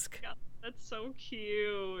mask. God, that's so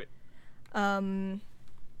cute. But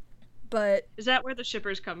is that where the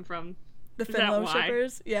shippers come from? The Finlow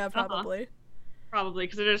shippers? Yeah, probably. Probably,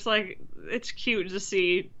 because they're just like, it's cute to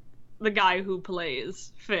see the guy who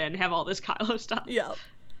plays Finn have all this Kylo stuff. Yeah.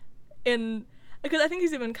 And because I think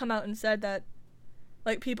he's even come out and said that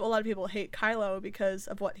like a lot of people hate Kylo because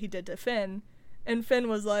of what he did to Finn, and Finn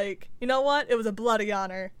was like, you know what? It was a bloody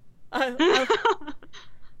honor. I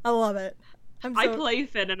love it. I play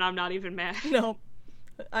Finn and I'm not even mad. No.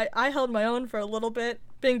 I held my own for a little bit.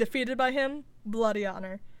 Being defeated by him, bloody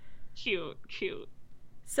honor. Cute.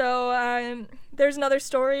 So there's another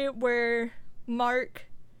story where Mark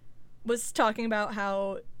was talking about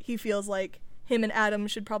how he feels like him and Adam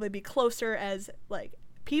should probably be closer as like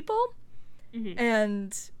people. Mm-hmm.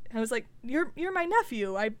 And I was like, you're my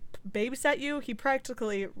nephew. I babysat you. He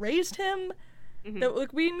practically raised him. Mm-hmm. That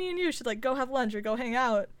like me and you should like go have lunch or go hang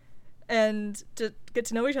out and to get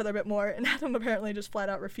to know each other a bit more. And Adam apparently just flat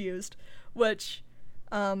out refused, which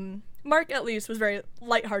Mark at least was very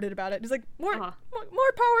lighthearted about it. He's like, more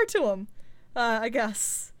power to him, I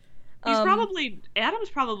guess. Adam's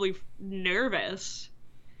probably nervous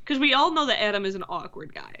because we all know that Adam is an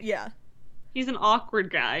awkward guy. Yeah. He's an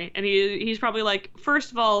awkward guy, and he's probably like,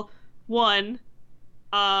 first of all,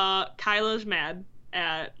 Kylo's mad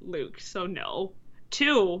at Luke, so no.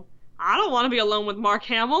 2, I don't want to be alone with Mark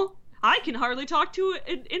Hamill. I can hardly talk to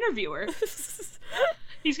an interviewer.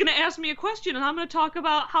 He's going to ask me a question, and I'm going to talk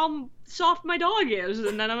about how soft my dog is,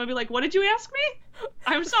 and then I'm going to be like, what did you ask me?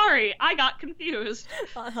 I'm sorry, I got confused.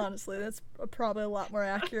 Honestly, that's probably a lot more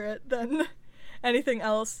accurate than anything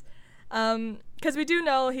else. Because we do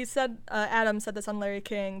know, he said, Adam said this on Larry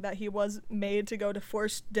King, that he was made to go to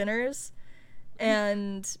forced dinners,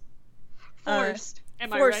 and... Forced,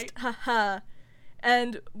 am I right? Haha.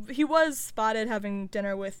 And he was spotted having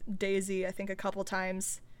dinner with Daisy, I think, a couple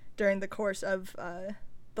times during the course of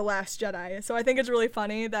The Last Jedi. So I think it's really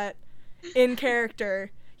funny that, in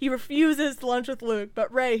character, he refuses lunch with Luke,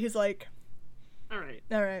 but Rey, he's like... Alright.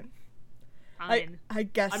 Fine. I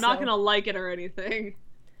guess I'm not gonna like it or anything.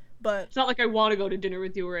 But it's not like I want to go to dinner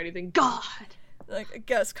with you or anything. God! Like, I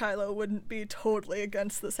guess Kylo wouldn't be totally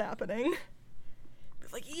against this happening.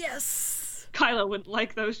 He's like, yes! Kylo wouldn't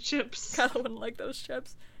like those chips.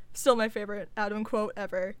 Still my favorite Adam quote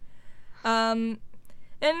ever. And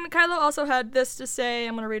Kylo also had this to say.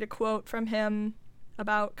 I'm going to read a quote from him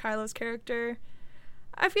about Kylo's character.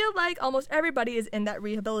 I feel like almost everybody is in that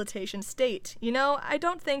rehabilitation state. You know, I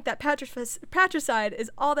don't think that patricide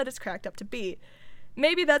is all that it's cracked up to be.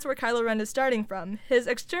 Maybe that's where Kylo Ren is starting from. His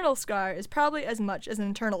external scar is probably as much as an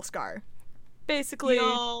internal scar. Basically...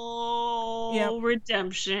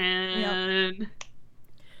 redemption. Yep.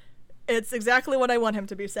 It's exactly what I want him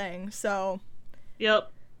to be saying, so...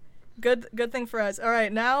 Yep. Good thing for us.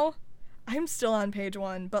 Alright, now, I'm still on page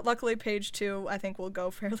 1, but luckily page 2, I think, will go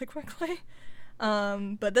fairly quickly.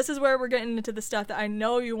 But this is where we're getting into the stuff that I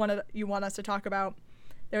know you want us to talk about.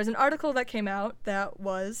 There was an article that came out that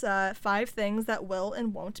was 5 things that will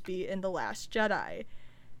and won't be in The Last Jedi.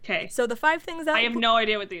 Okay. So the 5 things that... I have no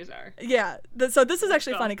idea what these are. Yeah. So this is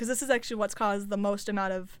actually funny, because this is actually what's caused the most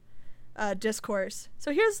amount of discourse.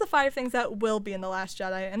 So here's the 5 things that will be in The Last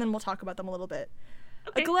Jedi, and then we'll talk about them a little bit.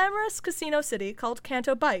 Okay. A glamorous casino city called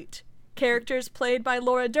Canto Bight. Characters played by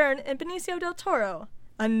Laura Dern and Benicio del Toro.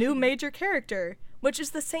 A new major character, which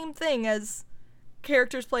is the same thing as...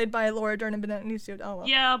 characters played by Laura Dern and Benicio del Toro.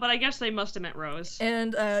 Yeah, but I guess they must have meant Rose.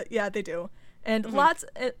 And, yeah, they do. And loads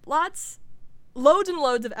and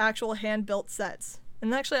loads of actual hand-built sets.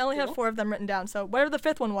 And actually, I only have 4 of them written down, so whatever the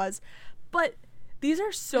 5th one was. But these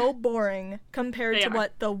are so boring compared to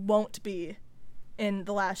what the won't be in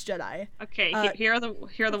The Last Jedi. Okay, here are the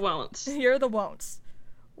won'ts. Here are the won'ts.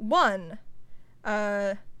 1,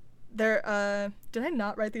 did I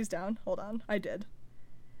not write these down? Hold on, I did.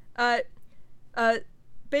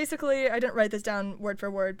 Basically, I didn't write this down word for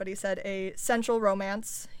word, but he said a central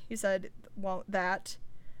romance. He said, that.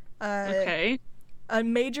 Okay. A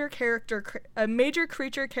major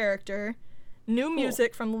creature character, new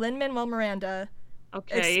music from Lin-Manuel Miranda.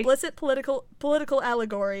 Okay. Explicit political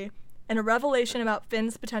allegory, and a revelation about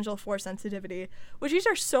Finn's potential Force sensitivity, which these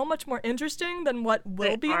are so much more interesting than what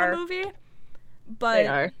will be in the movie. But they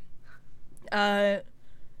are.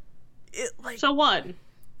 So one,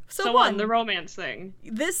 the romance thing.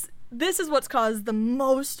 This is what's caused the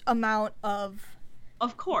most amount of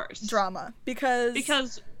course, drama,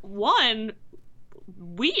 because one,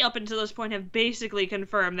 we up until this point have basically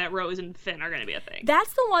confirmed that Rose and Finn are going to be a thing.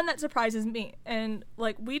 That's the one that surprises me. And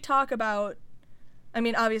like we talk about, I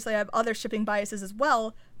mean, obviously I have other shipping biases as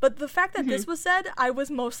well, but the fact that this was said, I was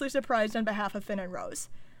mostly surprised on behalf of Finn and Rose.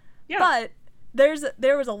 Yeah. But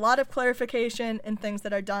there was a lot of clarification and things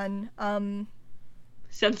that are done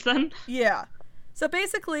since then. Yeah. So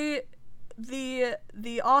basically the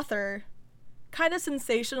author kind of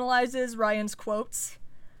sensationalizes Ryan's quotes.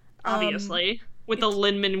 Obviously. With the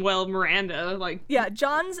Lin-Manuel Miranda, like... Yeah,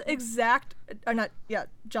 John Sinn's,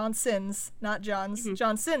 not John's.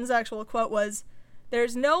 John Sinn's actual quote was,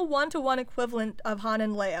 "There's no one-to-one equivalent of Han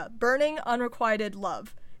and Leia. Burning, unrequited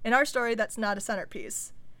love. In our story, that's not a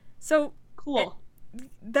centerpiece." So... Cool.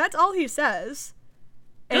 That's all he says.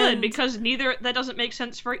 Good, because that doesn't make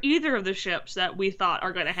sense for either of the ships that we thought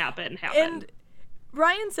are going to happen. And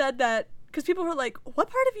Ryan said that, because people were like, what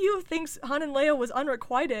part of you thinks Han and Leia was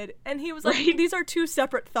unrequited? And he was like, these are two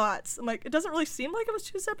separate thoughts. I'm like, it doesn't really seem like it was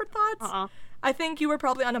two separate thoughts. I think you were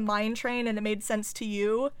probably on a mine train and it made sense to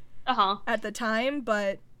you at the time,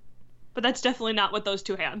 but that's definitely not what those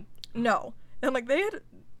two had. No. And I'm like, they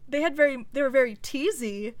were very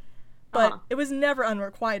teasy, but it was never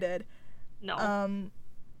unrequited. No.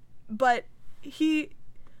 But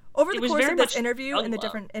over the course of this interview and the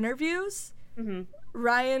different interviews,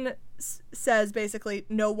 Ryan says basically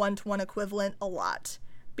no one-to-one equivalent a lot,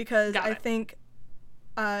 because I think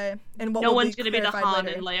and what no one's going to be the Han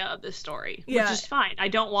and Leia of this story, which is fine. I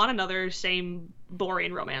don't want another same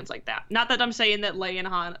boring romance like that. Not that I'm saying that Leia and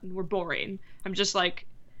Han were boring. I'm just like,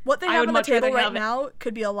 what they have on the table right now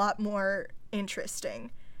could be a lot more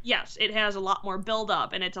interesting. Yes, it has a lot more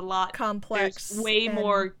build-up, and it's a lot complex, way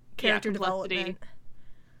more character development.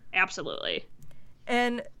 Absolutely.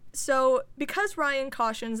 And so, because Ryan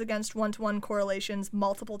cautions against one-to-one correlations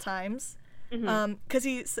multiple times,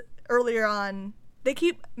 because earlier on, they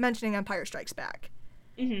keep mentioning Empire Strikes Back.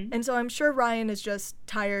 And so I'm sure Ryan is just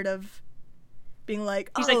tired of being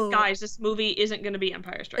like, he's like, guys, this movie isn't going to be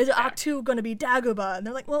Empire Strikes Back. Is Act 2 going to be Dagobah? And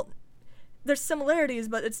they're like, well, there's similarities,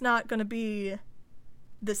 but it's not going to be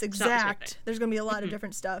this exact. There's going to be a lot of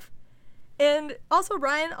different stuff. And also,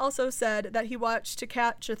 Ryan also said that he watched To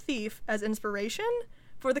Catch a Thief as inspiration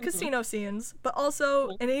for the casino scenes, but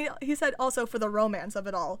also, and he said also for the romance of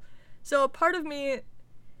it all. So part of me,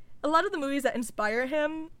 a lot of the movies that inspire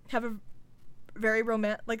him have a very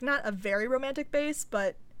not a very romantic base,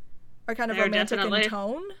 but are kind of romantic in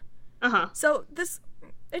tone. So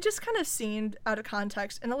it just kind of seemed out of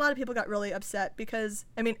context, and a lot of people got really upset because,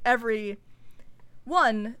 I mean, the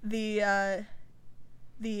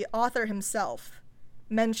author himself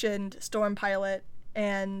mentioned Storm Pilot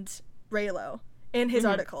and Reylo in his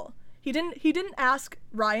article. He didn't ask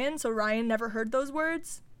Ryan, so Ryan never heard those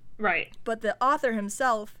words. Right. But the author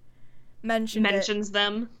himself mentions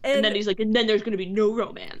them, and then he's like, and then there's going to be no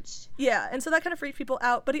romance. Yeah, and so that kind of freaked people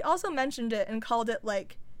out, but he also mentioned it and called it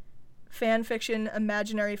like fan fiction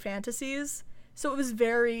imaginary fantasies. So it was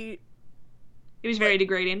very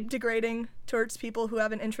degrading towards people who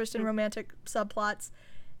have an interest in romantic subplots.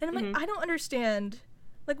 And I'm like, I don't understand.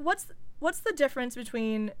 Like, what's the difference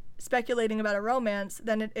between speculating about a romance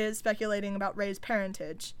than it is speculating about Rey's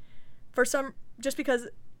parentage? Just because,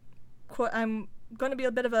 quote, I'm going to be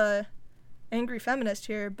a bit of a angry feminist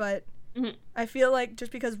here, but I feel like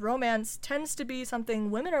just because romance tends to be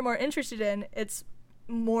something women are more interested in, it's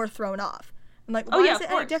more thrown off. I'm like, why is it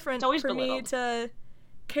any different for me to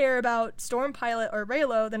care about Storm Pilot or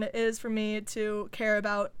Reylo than it is for me to care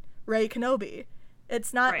about Rey Kenobi?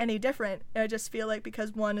 It's not any different. I just feel like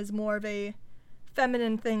because one is more of a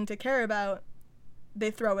feminine thing to care about,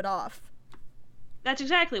 they throw it off. That's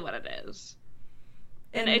exactly what it is.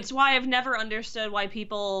 And it's why I've never understood why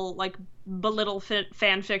people, like, belittle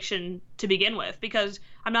fan fiction to begin with. Because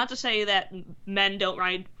I'm not to say that men don't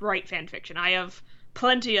write fan fiction. I have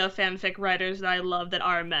plenty of fanfic writers that I love that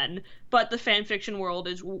are men. But the fan fiction world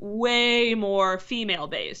is way more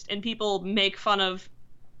female-based. And people make fun of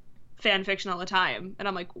fan fiction all the time. And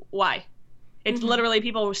I'm like, why? It's literally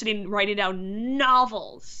people writing down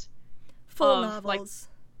novels. Full novels. Like,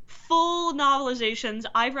 full novelizations.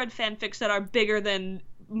 I've read fanfics that are bigger than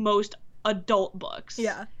most adult books.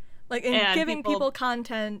 Yeah. Like, and giving people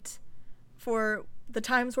content for the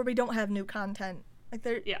times where we don't have new content. Like,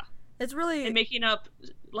 It's really and making up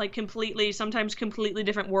like sometimes completely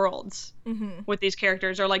different worlds with these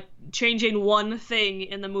characters, or like changing one thing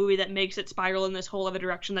in the movie that makes it spiral in this whole other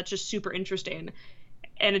direction that's just super interesting.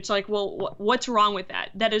 And it's like, well, what's wrong with that?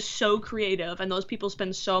 That is so creative, and those people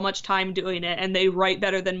spend so much time doing it, and they write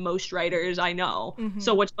better than most writers I know.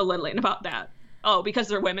 So what's belittling about that? Oh, because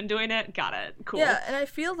they're women doing it? Got it. Cool. Yeah, and I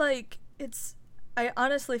feel like I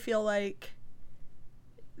honestly feel like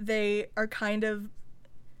they are kind of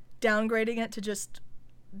downgrading it to just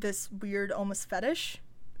this weird almost fetish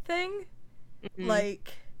thing.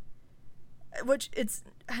 Like, which it's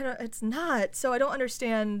not. So I don't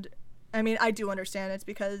understand. I mean, I do understand. It's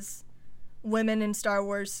because women in Star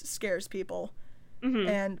Wars scares people.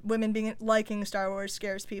 And women liking Star Wars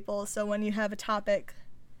scares people. So when you have a topic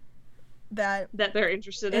that they're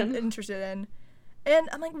interested in. And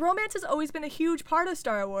I'm like, romance has always been a huge part of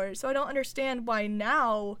Star Wars, so I don't understand why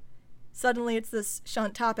now suddenly it's this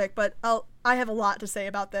shunt topic. But I have a lot to say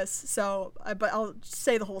about this, but I'll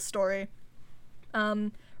say the whole story.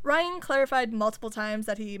 Ryan clarified multiple times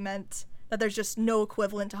that he meant that there's just no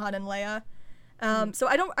equivalent to Han and Leia. So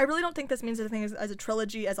I really don't think this means anything as a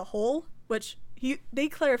trilogy as a whole, which they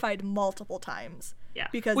clarified multiple times. Yeah.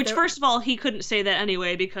 Which, first of all, he couldn't say that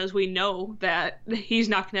anyway, because we know that he's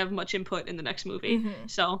not going to have much input in the next movie.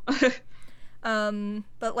 So.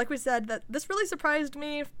 But like we said, that this really surprised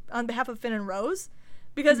me on behalf of Finn and Rose,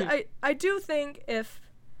 because I do think if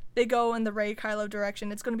they go in the Rey Kylo direction,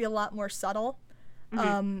 it's going to be a lot more subtle,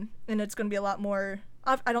 and it's going to be a lot more.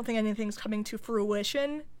 I don't think anything's coming to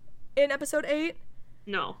fruition in Episode 8.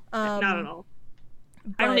 No, not at all.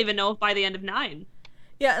 I don't even know if by the end of 9.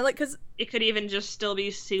 Yeah, like, because it could even just still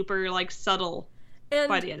be super, like, subtle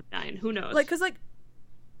by the end of 9. Who knows? Like, because, like,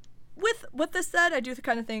 with this said, I do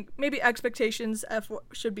kind of think maybe expectations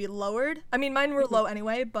should be lowered. I mean, mine were low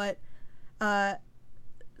anyway, but,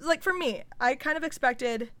 like, for me, I kind of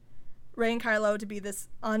expected Rey and Kylo to be this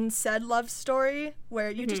unsaid love story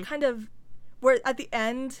where you just kind of, where at the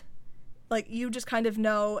end, like, you just kind of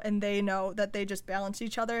know and they know that they just balance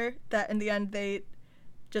each other, that in the end they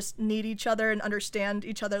just need each other and understand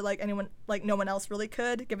each other like no one else really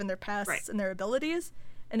could, given their pasts and their abilities.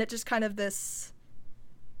 And it just kind of this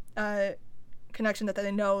connection that they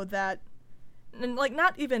know that, and like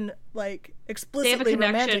not even like explicitly they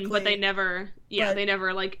have a connection, but they never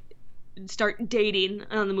like start dating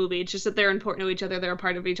on the movie. It's just that they're important to each other, they're a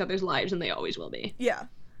part of each other's lives, and they always will be. Yeah.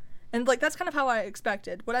 And like that's kind of how I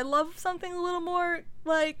expected. Would I love something a little more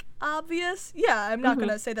like obvious? Yeah, I'm not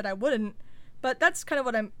gonna say that I wouldn't. But that's kind of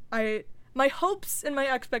what my hopes and my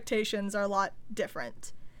expectations are a lot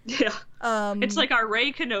different. Yeah. It's like our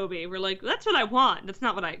Rey Kenobi. We're like, that's what I want. That's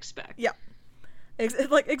not what I expect. Yeah.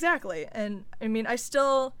 Like, exactly. And, I mean, I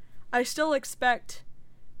still expect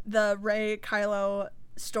the Rey Kylo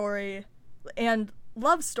story and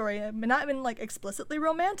love story, not even, like, explicitly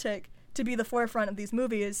romantic, to be the forefront of these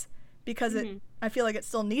movies, because I feel like it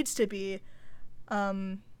still needs to be,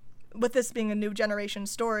 with this being a new generation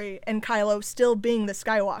story and Kylo still being the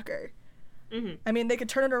Skywalker. I mean, they could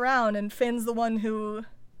turn it around and Finn's the one who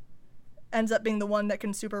ends up being the one that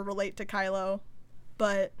can super relate to Kylo,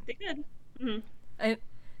 but they could.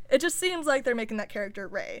 It just seems like they're making that character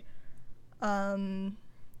Rey. But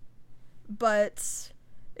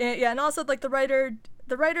yeah, and also like the writer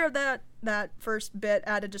of that first bit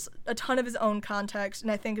added just a ton of his own context, and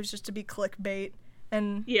I think it was just to be clickbait.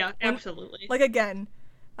 And yeah, absolutely. Like again,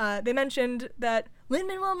 they mentioned that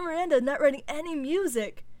Lin-Manuel Miranda not writing any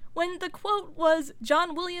music, when the quote was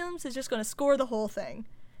John Williams is just going to score the whole thing.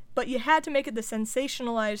 But you had to make it the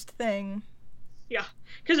sensationalized thing. Yeah,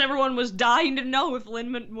 because everyone was dying to know if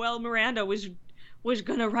Lin-Manuel Miranda was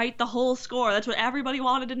going to write the whole score. That's what everybody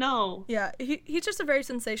wanted to know. Yeah, he's just a very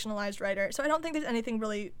sensationalized writer. So I don't think there's anything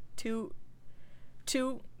really to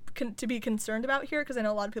be concerned about here, because I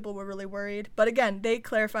know a lot of people were really worried. But again, they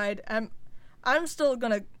clarified. I'm still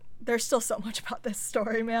gonna. There's still so much about this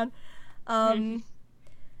story, man. And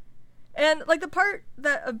like the part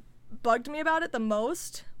that bugged me about it the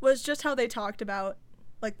most was just how they talked about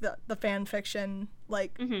like the fan fiction,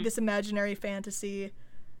 like this imaginary fantasy,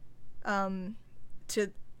 to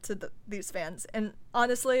these fans. And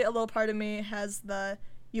honestly, a little part of me has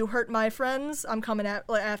you hurt my friends, I'm coming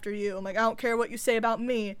after you. I'm like, I don't care what you say about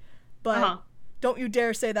me, but don't you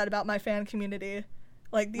dare say that about my fan community.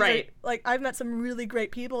 Like these like I've met some really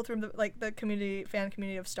great people through the fan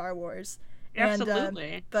community of Star Wars.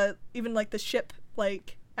 Absolutely. And even like the ship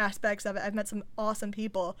like aspects of it, I've met some awesome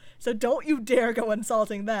people. So don't you dare go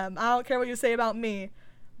insulting them. I don't care what you say about me,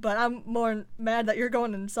 but I'm more mad that you're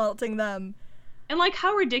going and insulting them. And like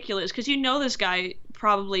how ridiculous, because you know this guy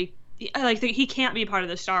probably he can't be part of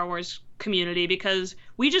the Star Wars community because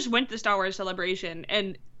we just went to Star Wars Celebration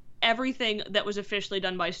and everything that was officially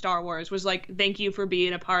done by Star Wars was like, thank you for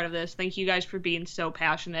being a part of this. Thank you guys for being so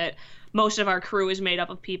passionate. Most of our crew is made up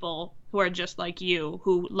of people who are just like you,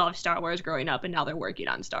 who love Star Wars growing up and now they're working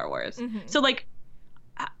on Star Wars. Mm-hmm. So like,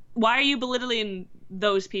 why are you belittling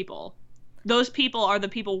those people? Those people are the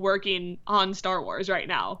people working on Star Wars right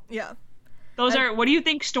now. Yeah. What do you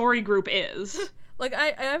think Story Group is? Like,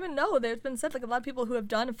 I even know there's been said, like, a lot of people who have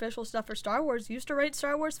done official stuff for Star Wars used to write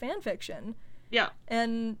Star Wars fan fiction. Yeah.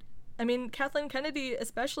 And, I mean, Kathleen Kennedy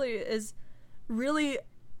especially is really,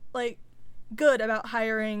 like, good about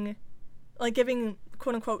hiring, like, giving,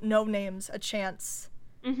 quote-unquote, no-names a chance.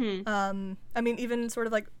 Mm-hmm. I mean, even sort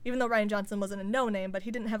of, like, even though Rian Johnson wasn't a no-name, but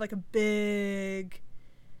he didn't have, like, a big,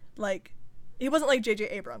 like, he wasn't like J.J.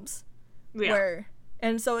 Abrams. Yeah.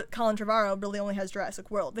 And so Colin Trevorrow really only has Jurassic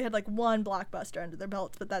World. They had like one blockbuster under their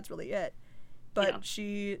belts, but that's really it. But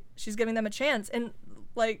she's giving them a chance. And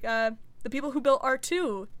like the people who built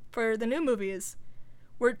R2 for the new movies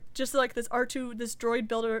were just like this R2, this droid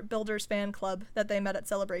builders fan club that they met at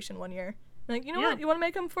Celebration one year. And like, you know what? You want to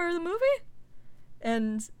make them for the movie?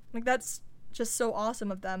 And like that's just so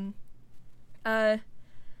awesome of them. But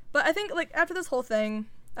I think like after this whole thing,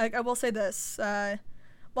 I will say this.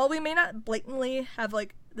 While we may not blatantly have,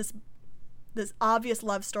 like, this obvious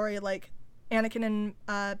love story, like Anakin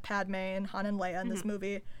and Padme and Han and Leia in this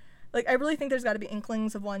movie, like, I really think there's got to be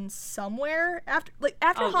inklings of one somewhere after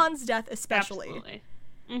Han's death especially. Absolutely.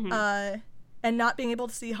 Mm-hmm. And not being able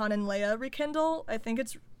to see Han and Leia rekindle, I think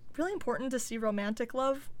it's really important to see romantic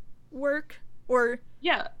love work.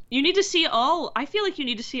 Yeah, you need to see I feel like you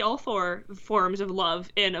need to see all four forms of love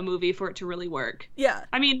in a movie for it to really work. Yeah.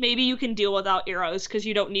 I mean, maybe you can deal without Eros because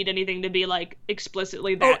you don't need anything to be, like,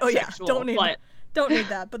 explicitly that sexual. Don't need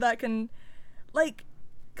that, but that can, like,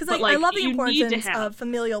 because like, I love the importance of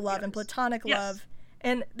familial love and platonic love,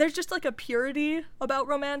 and there's just, like, a purity about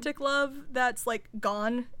romantic love that's, like,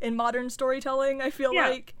 gone in modern storytelling, I feel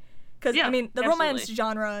like. Because, I mean, the romance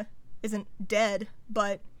genre isn't dead,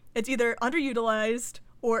 but it's either underutilized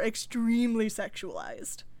or extremely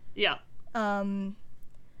sexualized. Yeah.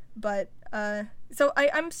 But, so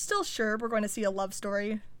I'm still sure we're going to see a love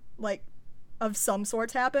story, like, of some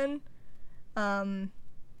sorts happen. And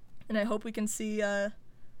I hope we can see a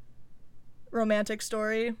romantic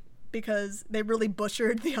story because they really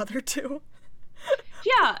butchered the other two.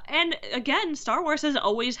 Yeah, and again, Star Wars has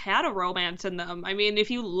always had a romance in them. I mean, if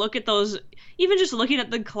you look at those, even just looking at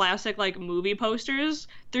the classic, like, movie posters,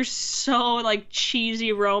 they're so, like,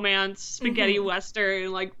 cheesy romance, spaghetti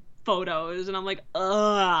western, like, photos, and I'm like,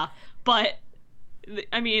 ugh. But,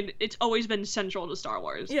 I mean, it's always been central to Star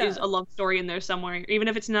Wars, is a love story in there somewhere, even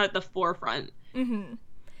if it's not at the forefront. Mm-hmm.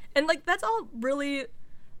 And, like, that's all really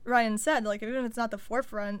Rian said, like, even if it's not the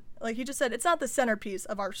forefront, like, he just said, it's not the centerpiece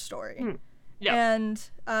of our story. Mm. Yeah. And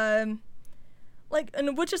like,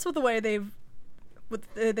 and which is with the way they've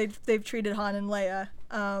treated Han and Leia.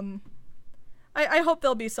 I hope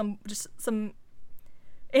there'll be some,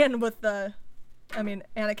 and with Anakin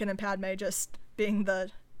and Padme just being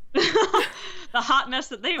the the hot mess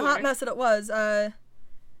that they were. Hot mess that it was.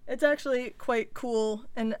 It's actually quite cool,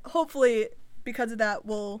 and hopefully because of that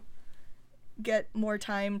we'll get more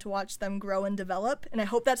time to watch them grow and develop. And I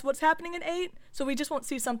hope that's what's happening in 8. So we just won't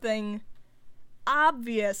see something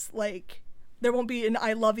obvious, like there won't be an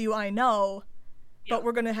I love you, I know, but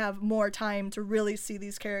we're gonna have more time to really see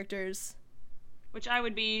these characters, which I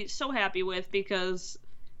would be so happy with, because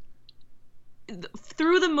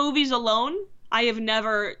through the movies alone I have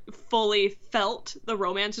never fully felt the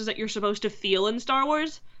romances that you're supposed to feel in Star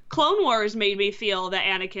Wars. Clone Wars made me feel that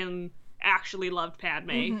Anakin actually loved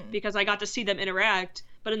Padme because I got to see them interact.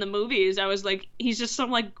 But in the movies, I was like, he's just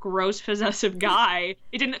some, like, gross, possessive guy.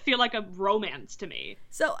 It didn't feel like a romance to me.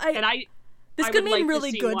 So this could mean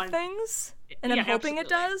really good things, and I'm hoping it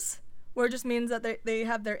does, where it just means that they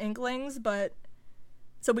have their inklings, but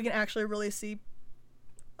so we can actually really see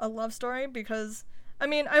a love story, because, I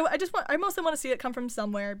mean, I mostly want to see it come from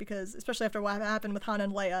somewhere, because, especially after what happened with Han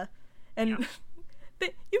and Leia, and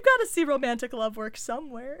you've got to see romantic love work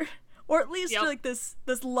somewhere. Or at least like this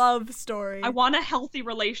love story. I want a healthy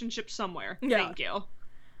relationship somewhere. Yeah. Thank you.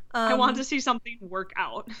 I want to see something work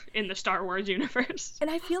out in the Star Wars universe. And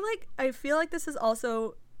I feel like this is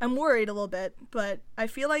also, I'm worried a little bit, but I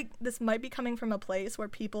feel like this might be coming from a place where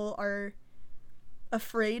people are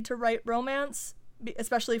afraid to write romance,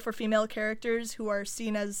 especially for female characters who are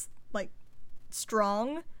seen as, like,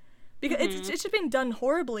 strong. Because it's just been done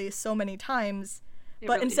horribly so many times.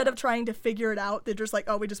 But really instead of trying to figure it out, they're just like,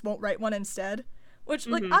 oh, we just won't write one instead. Which,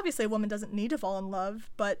 like, obviously a woman doesn't need to fall in love,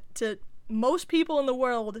 but to most people in the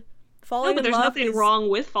world, falling in love there's nothing wrong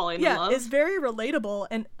with falling in love. Yeah, it's very relatable.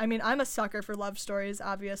 And, I mean, I'm a sucker for love stories,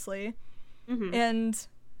 obviously. And...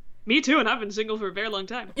 Me too, and I've been single for a very long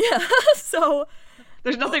time. Yeah, so...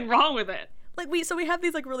 There's nothing wrong with it. Like, we have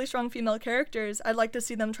these, like, really strong female characters. I'd like to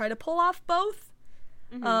see them try to pull off both.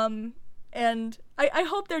 And I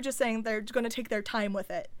hope they're just saying they're going to take their time with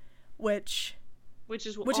it, which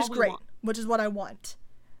is great, which is what I want.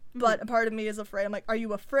 But a part of me is afraid. I'm like, are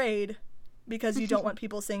you afraid because you don't want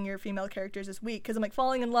people saying your female characters is weak? Because I'm like,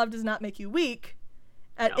 falling in love does not make you weak.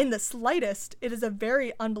 In the slightest. It is a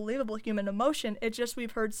very unbelievable human emotion. It's just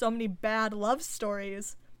we've heard so many bad love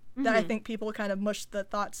stories that I think people kind of mush the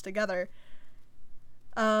thoughts together.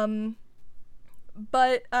 Yeah,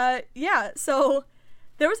 so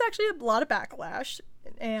there was actually a lot of backlash,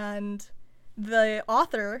 and the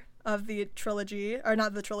author of the trilogy, or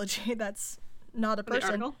not the trilogy, that's not a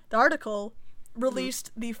person, the article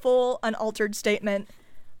released the full unaltered statement,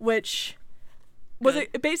 which was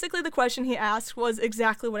basically the question he asked was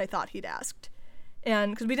exactly what I thought he'd asked.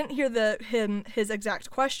 And because we didn't hear his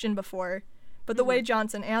exact question before, but the way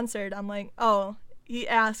Johnson answered, I'm like, oh, he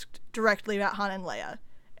asked directly about Han and Leia,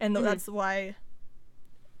 and that's why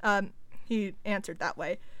he answered that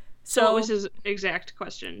way. So what was his exact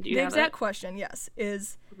question? Do you have it? The exact question, yes,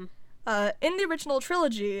 is in the original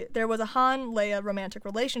trilogy, there was a Han-Leia romantic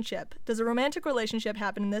relationship. Does a romantic relationship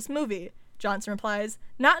happen in this movie? Johnson replies,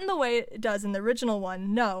 not in the way it does in the original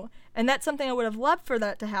one, no. And that's something I would have loved for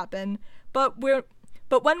that to happen, but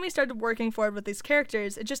when we started working forward with these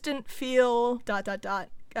characters, it just didn't feel ...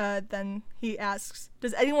 Then he asks,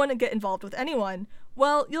 does anyone get involved with anyone?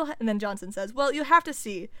 Well, and then Johnson says, well, you'll have to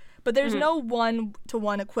see. But there's no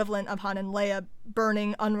one-to-one equivalent of Han and Leia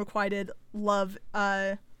burning unrequited loves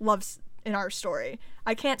in our story.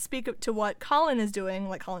 I can't speak to what Colin is doing,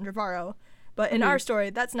 like Colin Trevorrow, but in our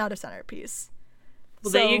story, that's not a centerpiece.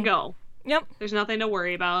 Well, there you go. Yep. There's nothing to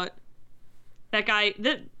worry about. That guy,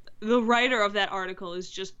 the writer of that article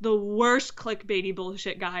is just the worst clickbaity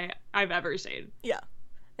bullshit guy I've ever seen. Yeah.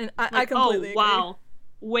 And I completely agree. Wow.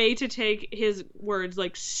 Way to take his words,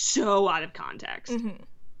 like, so out of context.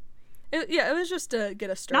 It was just to get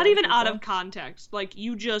a story. Not even out of context. Like,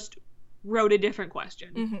 you just wrote a different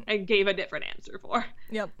question and gave a different answer for.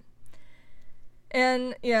 Yep.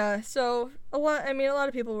 And, yeah, so, a lot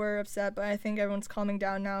of people were upset, but I think everyone's calming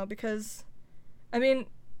down now because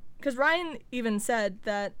Ryan even said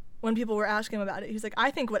that when people were asking him about it, he's like,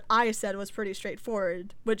 I think what I said was pretty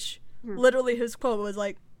straightforward, which literally his quote was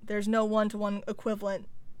like, there's no one-to-one equivalent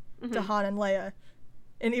to Han and Leia.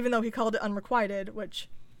 And even though he called it unrequited, which...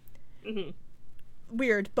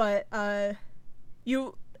 weird, but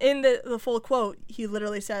you in the full quote he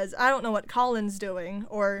literally says, I don't know what Colin's doing,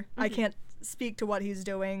 or I can't speak to what he's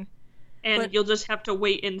doing, and you'll just have to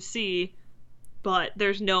wait and see, but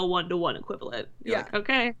there's no one-to-one equivalent. You're like,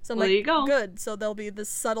 okay, so there you go. Good, so there'll be this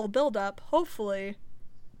subtle build-up, hopefully,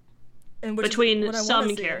 in which between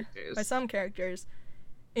some characters. By some characters.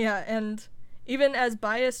 Yeah, and even as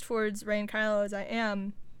biased towards Rey and Kylo as I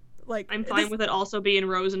am, like, I'm fine with it also being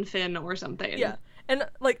Rose and Finn or something. Yeah. And,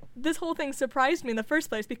 like, this whole thing surprised me in the first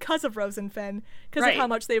place because of Rose and Finn, because of how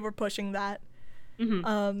much they were pushing that.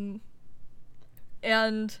 And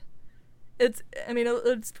it's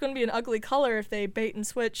going to be an ugly color if they bait and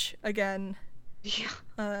switch again.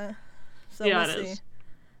 Yeah. So we'll see.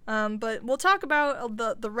 But we'll talk about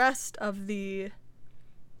the rest of the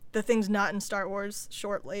things not in Star Wars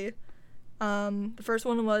shortly. The first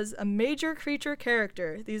one was a major creature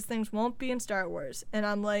character. These things won't be in Star Wars. And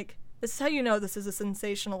I'm like, this is how you know this is a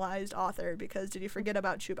sensationalized author, because did you forget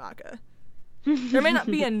about Chewbacca? There may not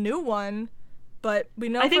be a new one, but we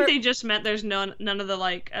know. I think they just meant there's none of the,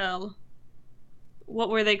 like, what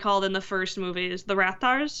were they called in the first movies? The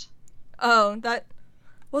Rathars? Oh, that.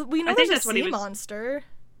 Well, we know there's a sea monster.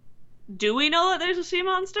 Do we know that there's a sea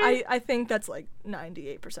monster? I think that's like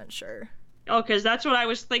 98% sure. Oh, because that's what I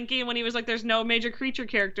was thinking when he was like, there's no major creature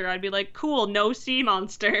character. I'd be like, cool, no sea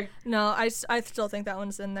monster. No, I still think that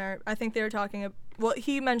one's in there. I think they were talking... Well,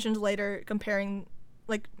 he mentioned later comparing,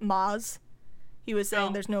 like, Maz. He was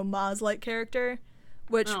saying there's no Maz-like character,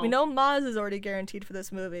 which we know Maz is already guaranteed for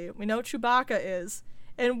this movie. We know Chewbacca is.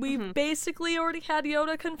 And we basically already had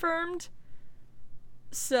Yoda confirmed.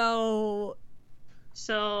 So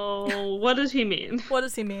what does he mean? What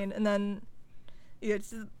does he mean? And then...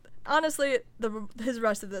 honestly, his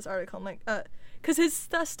rest of this article, I'm like, because his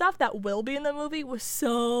stuff that will be in the movie was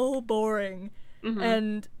so boring,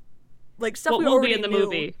 and like stuff we already knew.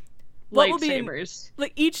 What will be in the movie? Lightsabers.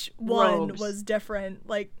 Like each one was different.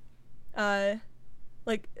 Like,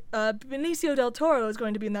 like Benicio del Toro is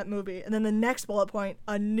going to be in that movie, and then the next bullet point,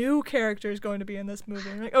 a new character is going to be in this movie.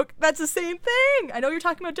 I'm like, oh, that's the same thing. I know you're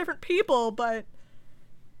talking about different people, but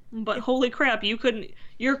holy crap,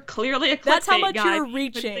 you're clearly a clickbait that's how much guy. you're You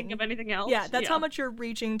reaching. couldn't think of anything else. Yeah, that's how much you're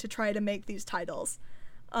reaching to try to make these titles.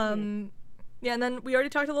 Yeah, and then we already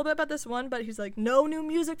talked a little bit about this one, but he's like, no new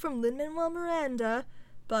music from Lin-Manuel Miranda,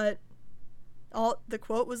 but the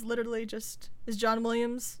quote was literally just, is John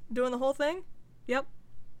Williams doing the whole thing? Yep.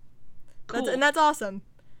 Cool. That's awesome.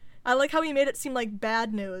 I like how he made it seem like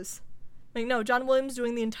bad news. Like, no, John Williams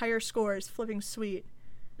doing the entire score is flipping sweet.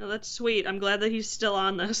 No, that's sweet. I'm glad that he's still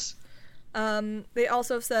on this. They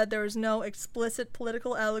also said there was no explicit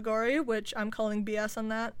political allegory, which I'm calling BS on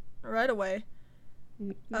that right away.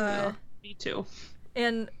 Yeah, me too.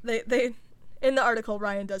 And they in the article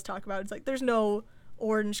Ryan does talk about, it's like there's no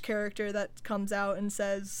orange character that comes out and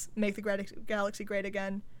says make the galaxy great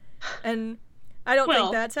again, and I don't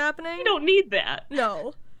think that's happening. You don't need that.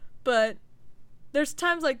 No, but there's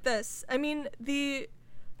times like this. I mean,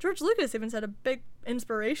 George Lucas even said a big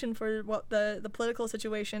inspiration for what the political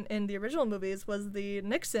situation in the original movies was the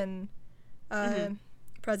Nixon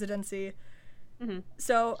presidency.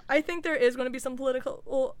 So I think there is going to be some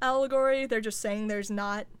political allegory. They're just saying there's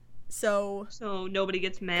not. So nobody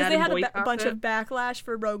gets mad. Because they had a bunch of backlash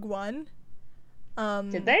for Rogue One.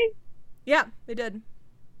 Did they? Yeah, they did.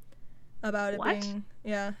 About it being,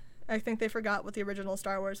 yeah. I think they forgot what the original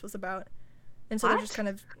Star Wars was about, and so they're just kind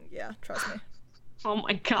of, yeah. Trust me. Oh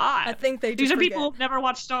my god. I think they just These are forget. people who've never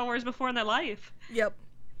watched Star Wars before in their life. Yep.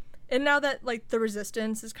 And now that like the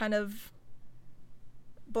Resistance is kind of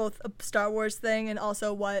both a Star Wars thing and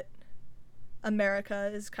also what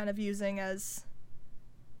America is kind of using as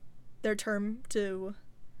their term to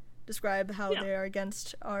describe how they are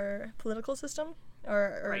against our political system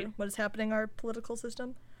or what is happening in our political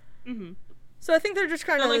system. So I think they're just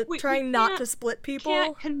kind of trying not to split people.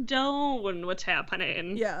 Can't condone what's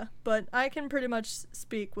happening. Yeah, but I can pretty much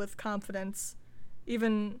speak with confidence,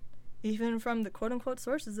 even from the quote-unquote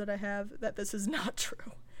sources that I have, that this is not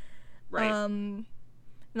true. Right. And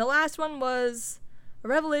the last one was a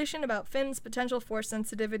revelation about Finn's potential force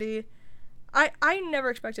sensitivity. I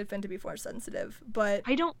never expected Finn to be force sensitive, but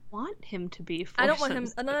I don't want him to be force sensitive. I don't want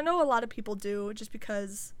him, and I know a lot of people do, just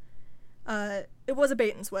because it was a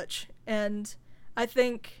bait and switch, and I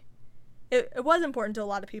think it was important to a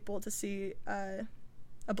lot of people to see a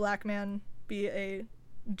black man be a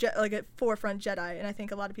forefront Jedi, and I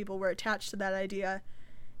think a lot of people were attached to that idea,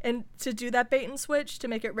 and to do that bait and switch to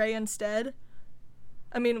make it Rey instead,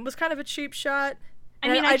 I mean, it was kind of a cheap shot. I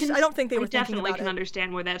mean, I don't think they were thinking about it. I definitely can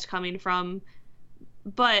understand where that's coming from,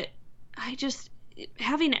 but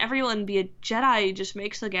having everyone be a Jedi just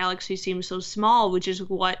makes the galaxy seem so small, which is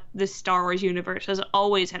what the Star Wars universe has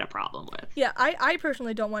always had a problem with. Yeah, I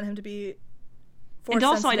personally don't want him to be force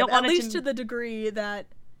sensitive, I don't want at least to the degree that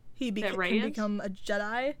he can become a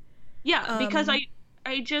Jedi. Yeah, because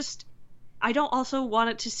I don't also want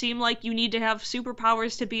it to seem like you need to have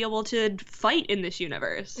superpowers to be able to fight in this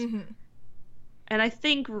universe. And I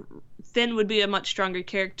think Finn would be a much stronger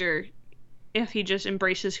character if he just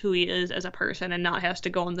embraces who he is as a person and not has to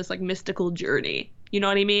go on this, like, mystical journey. You know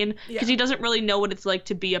what I mean? Because he doesn't really know what it's like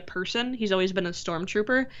to be a person. He's always been a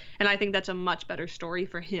stormtrooper, and I think that's a much better story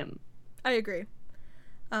for him. I agree.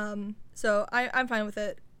 So I'm fine with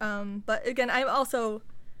it. But again, I'm also...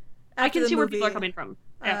 I can see where people are coming from.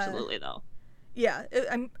 Absolutely, though. Yeah,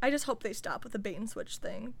 I just hope they stop with the bait and switch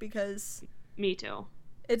thing, because... Me too.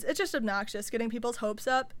 It's just obnoxious, getting people's hopes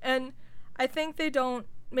up, and I think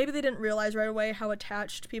maybe they didn't realize right away how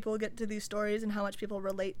attached people get to these stories and how much people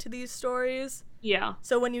relate to these stories. Yeah.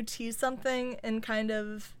 So when you tease something and kind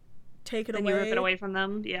of take it away... And you rip it away from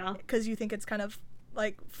them, yeah. Because you think it's kind of,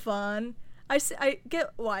 like, fun. I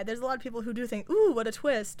get why. There's a lot of people who do think, ooh, what a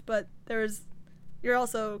twist, but you're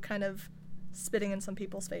also kind of spitting in some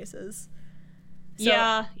people's faces. So,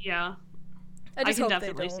 yeah. I can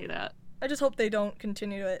definitely see that. I just hope they don't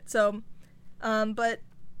continue it. So, but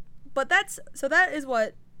that is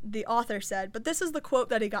what the author said. But this is the quote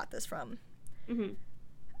that he got this from.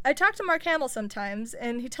 I talk to Mark Hamill sometimes,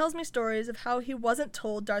 and he tells me stories of how he wasn't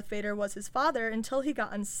told Darth Vader was his father until he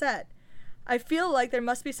got on set. I feel like there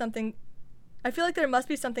must be something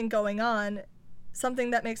going on,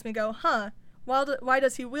 something that makes me go, huh? Why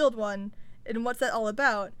does he wield one? And what's that all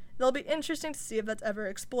about? It'll be interesting to see if that's ever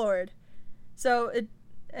explored. So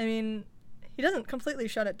he doesn't completely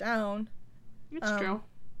shut it down. It's true.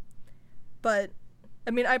 But,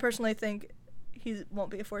 I personally think he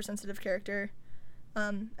won't be a force-sensitive character.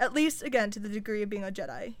 At least, again, to the degree of being a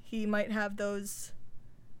Jedi. He might have those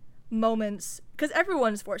moments, because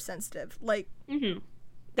everyone's force-sensitive. Like,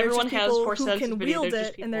 everyone just has people force who can sensitivity. wield There's it,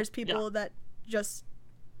 just people, and there's people yeah. that just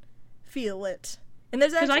feel it. And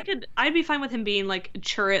there's Because actually I'd be fine with him being like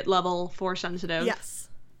Chirrut level force sensitive. yes.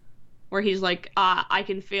 Where he's like, I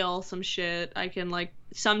can feel some shit. I can like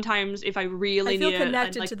sometimes if I really feel need it,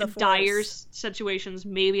 connected like to the dire Force. situations,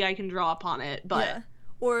 maybe I can draw upon it. But Yeah.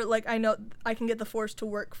 Or like I know I can get the Force to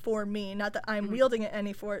work for me. Not that I'm wielding it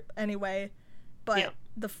anyway, but Yeah.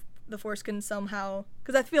 the Force can somehow,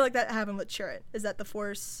 because I feel like that happened with Chirrut, is that the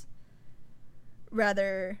Force,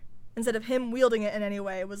 rather, instead of him wielding it in any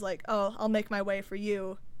way, was like, oh, I'll make my way for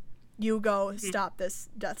you. You go stop this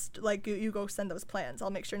death. Like, you go send those plans. I'll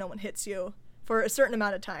make sure no one hits you for a certain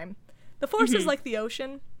amount of time. The Force is like the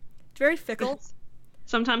ocean. It's very fickle.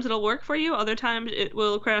 sometimes it'll work for you. Other times it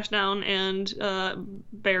will crash down and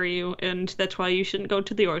bury you. And that's why you shouldn't go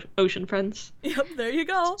to the ocean, friends. Yep, there you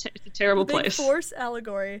go. It's a terrible Big place. Force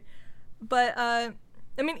allegory. But, I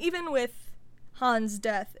mean, even with Han's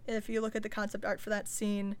death, if you look at the concept art for that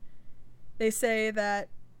scene, they say that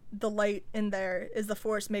the light in there is the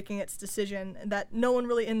Force making its decision, and that no one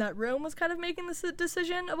really in that room was kind of making this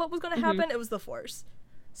decision of what was going to happen. It was the Force.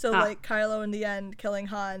 So, like, Kylo in the end killing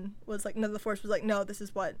Han was like, no, the Force was like, no, this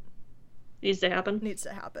is what needs to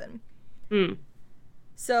happen. Hmm.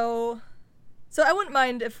 So I wouldn't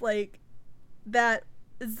mind if, like, that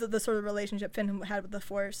is the sort of relationship Finn had with the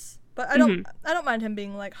Force. But I don't mind him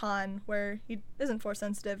being like Han, where he isn't Force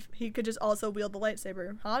sensitive. He could just also wield the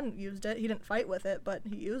lightsaber. Han used it. He didn't fight with it, but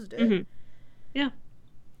he used it. Yeah.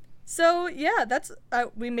 So yeah, that's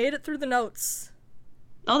we made it through the notes.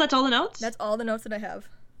 Oh, that's all the notes? That's all the notes that I have.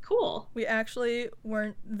 Cool. We actually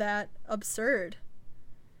weren't that absurd.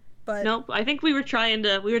 But nope, I think we were trying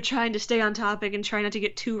to stay on topic and try not to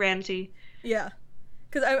get too ranty. Yeah,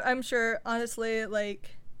 because I'm sure, honestly,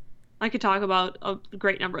 like, I could talk about a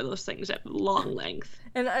great number of those things at long length.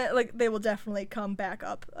 And like they will definitely come back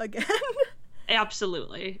up again.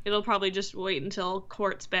 Absolutely. It'll probably just wait until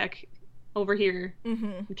court's back over here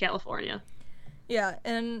in California. Yeah,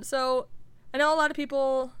 and so I know a lot of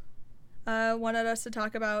people wanted us to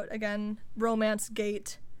talk about, again, Romance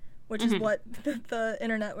Gate, which is what the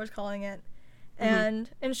internet was calling it. And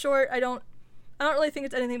in short, I don't really think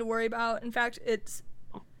it's anything to worry about. In fact, it's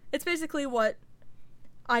basically what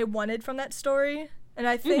I wanted from that story, and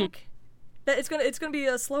I think that it's gonna be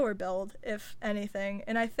a slower build, if anything.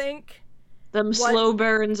 And I think slow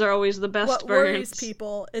burns are always the best what burns. What worries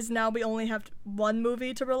people is now we only have one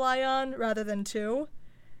movie to rely on rather than two,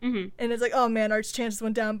 and it's like, oh man, our chances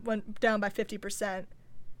went down by 50%,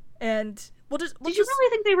 and we'll Did you really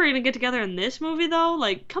think they were gonna get together in this movie though?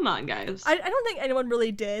 Like, come on, guys. I don't think anyone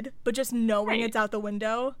really did, but just knowing it's out the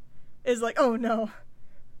window is like, oh no,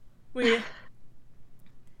 we.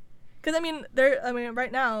 Because, I mean,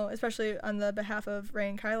 right now, especially on the behalf of Rey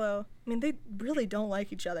and Kylo, I mean, they really don't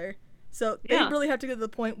like each other. So they really have to get to the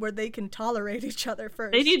point where they can tolerate each other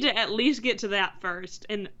first. They need to at least get to that first.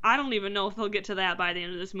 And I don't even know if they'll get to that by the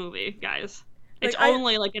end of this movie, guys. It's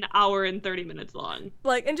only like an hour and 30 minutes long.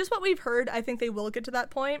 Like, and just what we've heard, I think they will get to that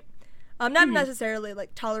point. Not necessarily,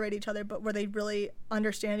 like, tolerate each other, but where they really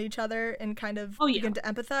understand each other and kind of begin to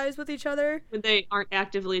empathize with each other. When they aren't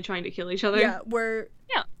actively trying to kill each other. Yeah, where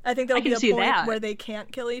I think there'll be a point where they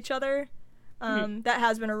can't kill each other. That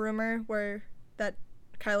has been a rumor, where that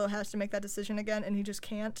Kylo has to make that decision again, and he just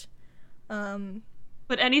can't.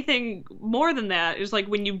 But anything more than that is, like,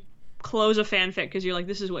 when you close a fanfic because you're like,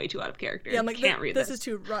 this is way too out of character. Yeah, I'm like, can't read this. This is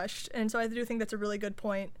too rushed. And so I do think that's a really good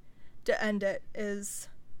point to end it, is...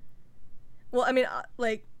 Well, I mean,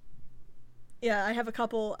 like, yeah, I have a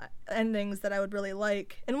couple endings that I would really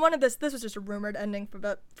like. And one of this was just a rumored ending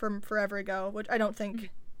from forever ago, which I don't think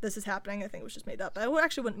this is happening. I think it was just made up. I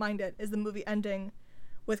actually wouldn't mind it, is the movie ending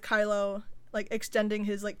with Kylo, like, extending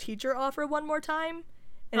his, like, teacher offer one more time.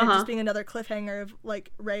 And it just being another cliffhanger of,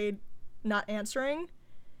 like, Rey not answering.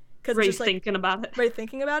 Rey just, like, thinking about it. Rey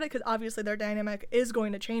thinking about it, because obviously their dynamic is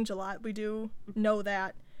going to change a lot. We do know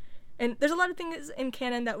that. And there's a lot of things in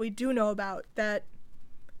canon that we do know about, that,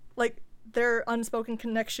 like, their unspoken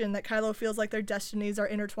connection, that Kylo feels like their destinies are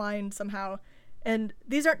intertwined somehow. And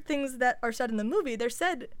these aren't things that are said in the movie. They're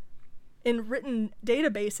said in written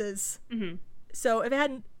databases. So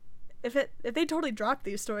if they totally dropped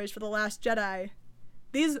these stories for The Last Jedi,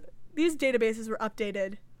 these databases were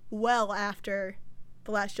updated well after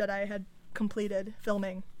The Last Jedi had completed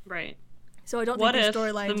filming. Right. So I don't think these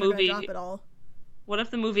storylines are going to drop at all. What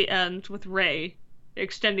if the movie ends with Rey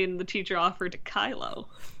extending the teacher offer to Kylo?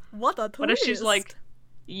 What a twist! What if she's like,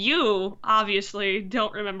 you obviously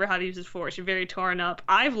don't remember how to use his Force. You're very torn up.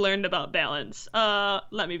 I've learned about balance.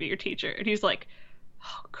 Let me be your teacher. And he's like,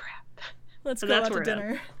 oh crap. Let's go out to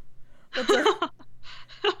dinner.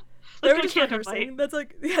 Canto rehearsing. Bite. That's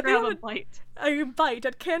like, yeah, Grab a bite. A bite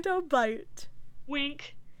at Canto Bite.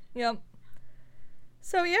 Wink. Yep.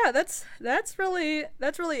 So yeah, that's really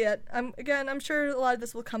it. I'm sure a lot of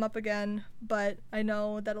this will come up again, but I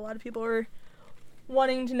know that a lot of people are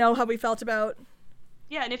wanting to know how we felt about.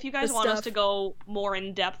 Yeah, and if you guys want us to go more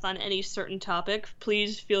in depth on any certain topic,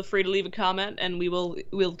 please feel free to leave a comment, and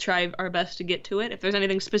we'll try our best to get to it. If there's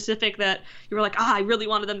anything specific that you were like, I really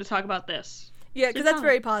wanted them to talk about this. Yeah, because that's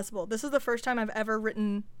very possible. This is the first time I've ever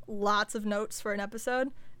written lots of notes for an episode,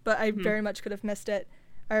 but I very much could have missed it,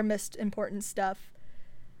 or missed important stuff.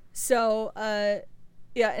 So,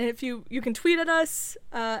 yeah, and if you can tweet at us,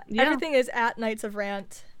 everything is at Knights of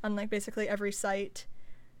Rant on like basically every site.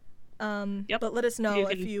 But let us know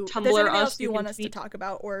if there's anything else you want us to talk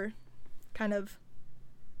about or kind of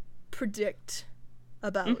predict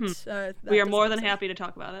about. We are more than happy to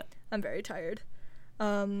talk about it. I'm very tired.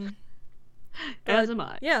 As am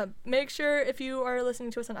I. Yeah, make sure if you are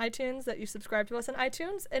listening to us on iTunes that you subscribe to us on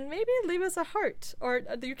iTunes and maybe leave us a heart. Or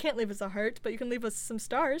you can't leave us a heart, but you can leave us some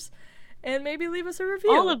stars and maybe leave us a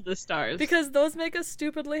review. All of the stars. Because those make us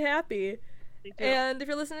stupidly happy. And if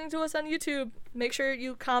you're listening to us on YouTube, make sure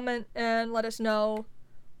you comment and let us know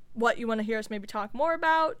what you want to hear us maybe talk more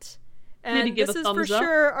about. And this is for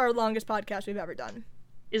sure our longest podcast we've ever done.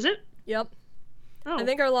 Is it? Yep. Oh, I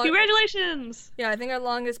think congratulations! Yeah, I think our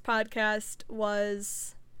longest podcast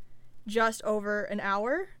was just over an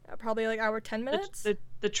hour, probably like hour 10 minutes.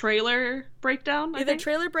 The trailer breakdown, Either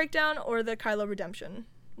trailer breakdown or the Kylo Redemption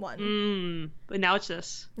one. But now it's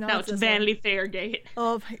this. Now it's Vanity Fair Gate.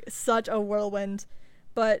 Oh, such a whirlwind.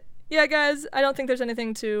 But yeah, guys, I don't think there's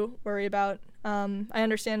anything to worry about. I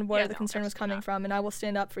understand where the concern was coming from, and I will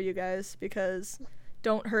stand up for you guys because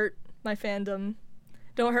don't hurt my fandom.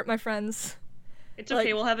 Don't hurt my friends. It's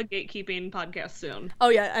okay, we'll have a gatekeeping podcast soon. Oh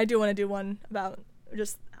yeah, I do want to do one about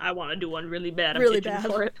I want to do one really bad. I'm really bad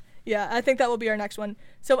for it. Yeah, I think that will be our next one.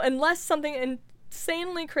 So unless something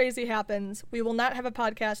insanely crazy happens, we will not have a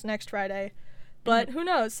podcast next Friday. But who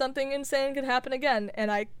knows? Something insane could happen again,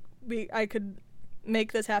 and I could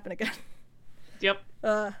make this happen again. Yep.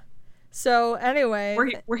 So anyway,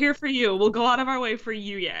 we're here for you. We'll go out of our way for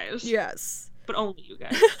you guys. Yes. But only you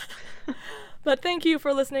guys. But thank you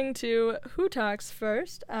for listening to Who Talks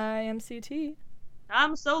First. I am CT.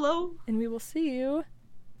 I'm Solo. And we will see you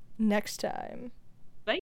next time.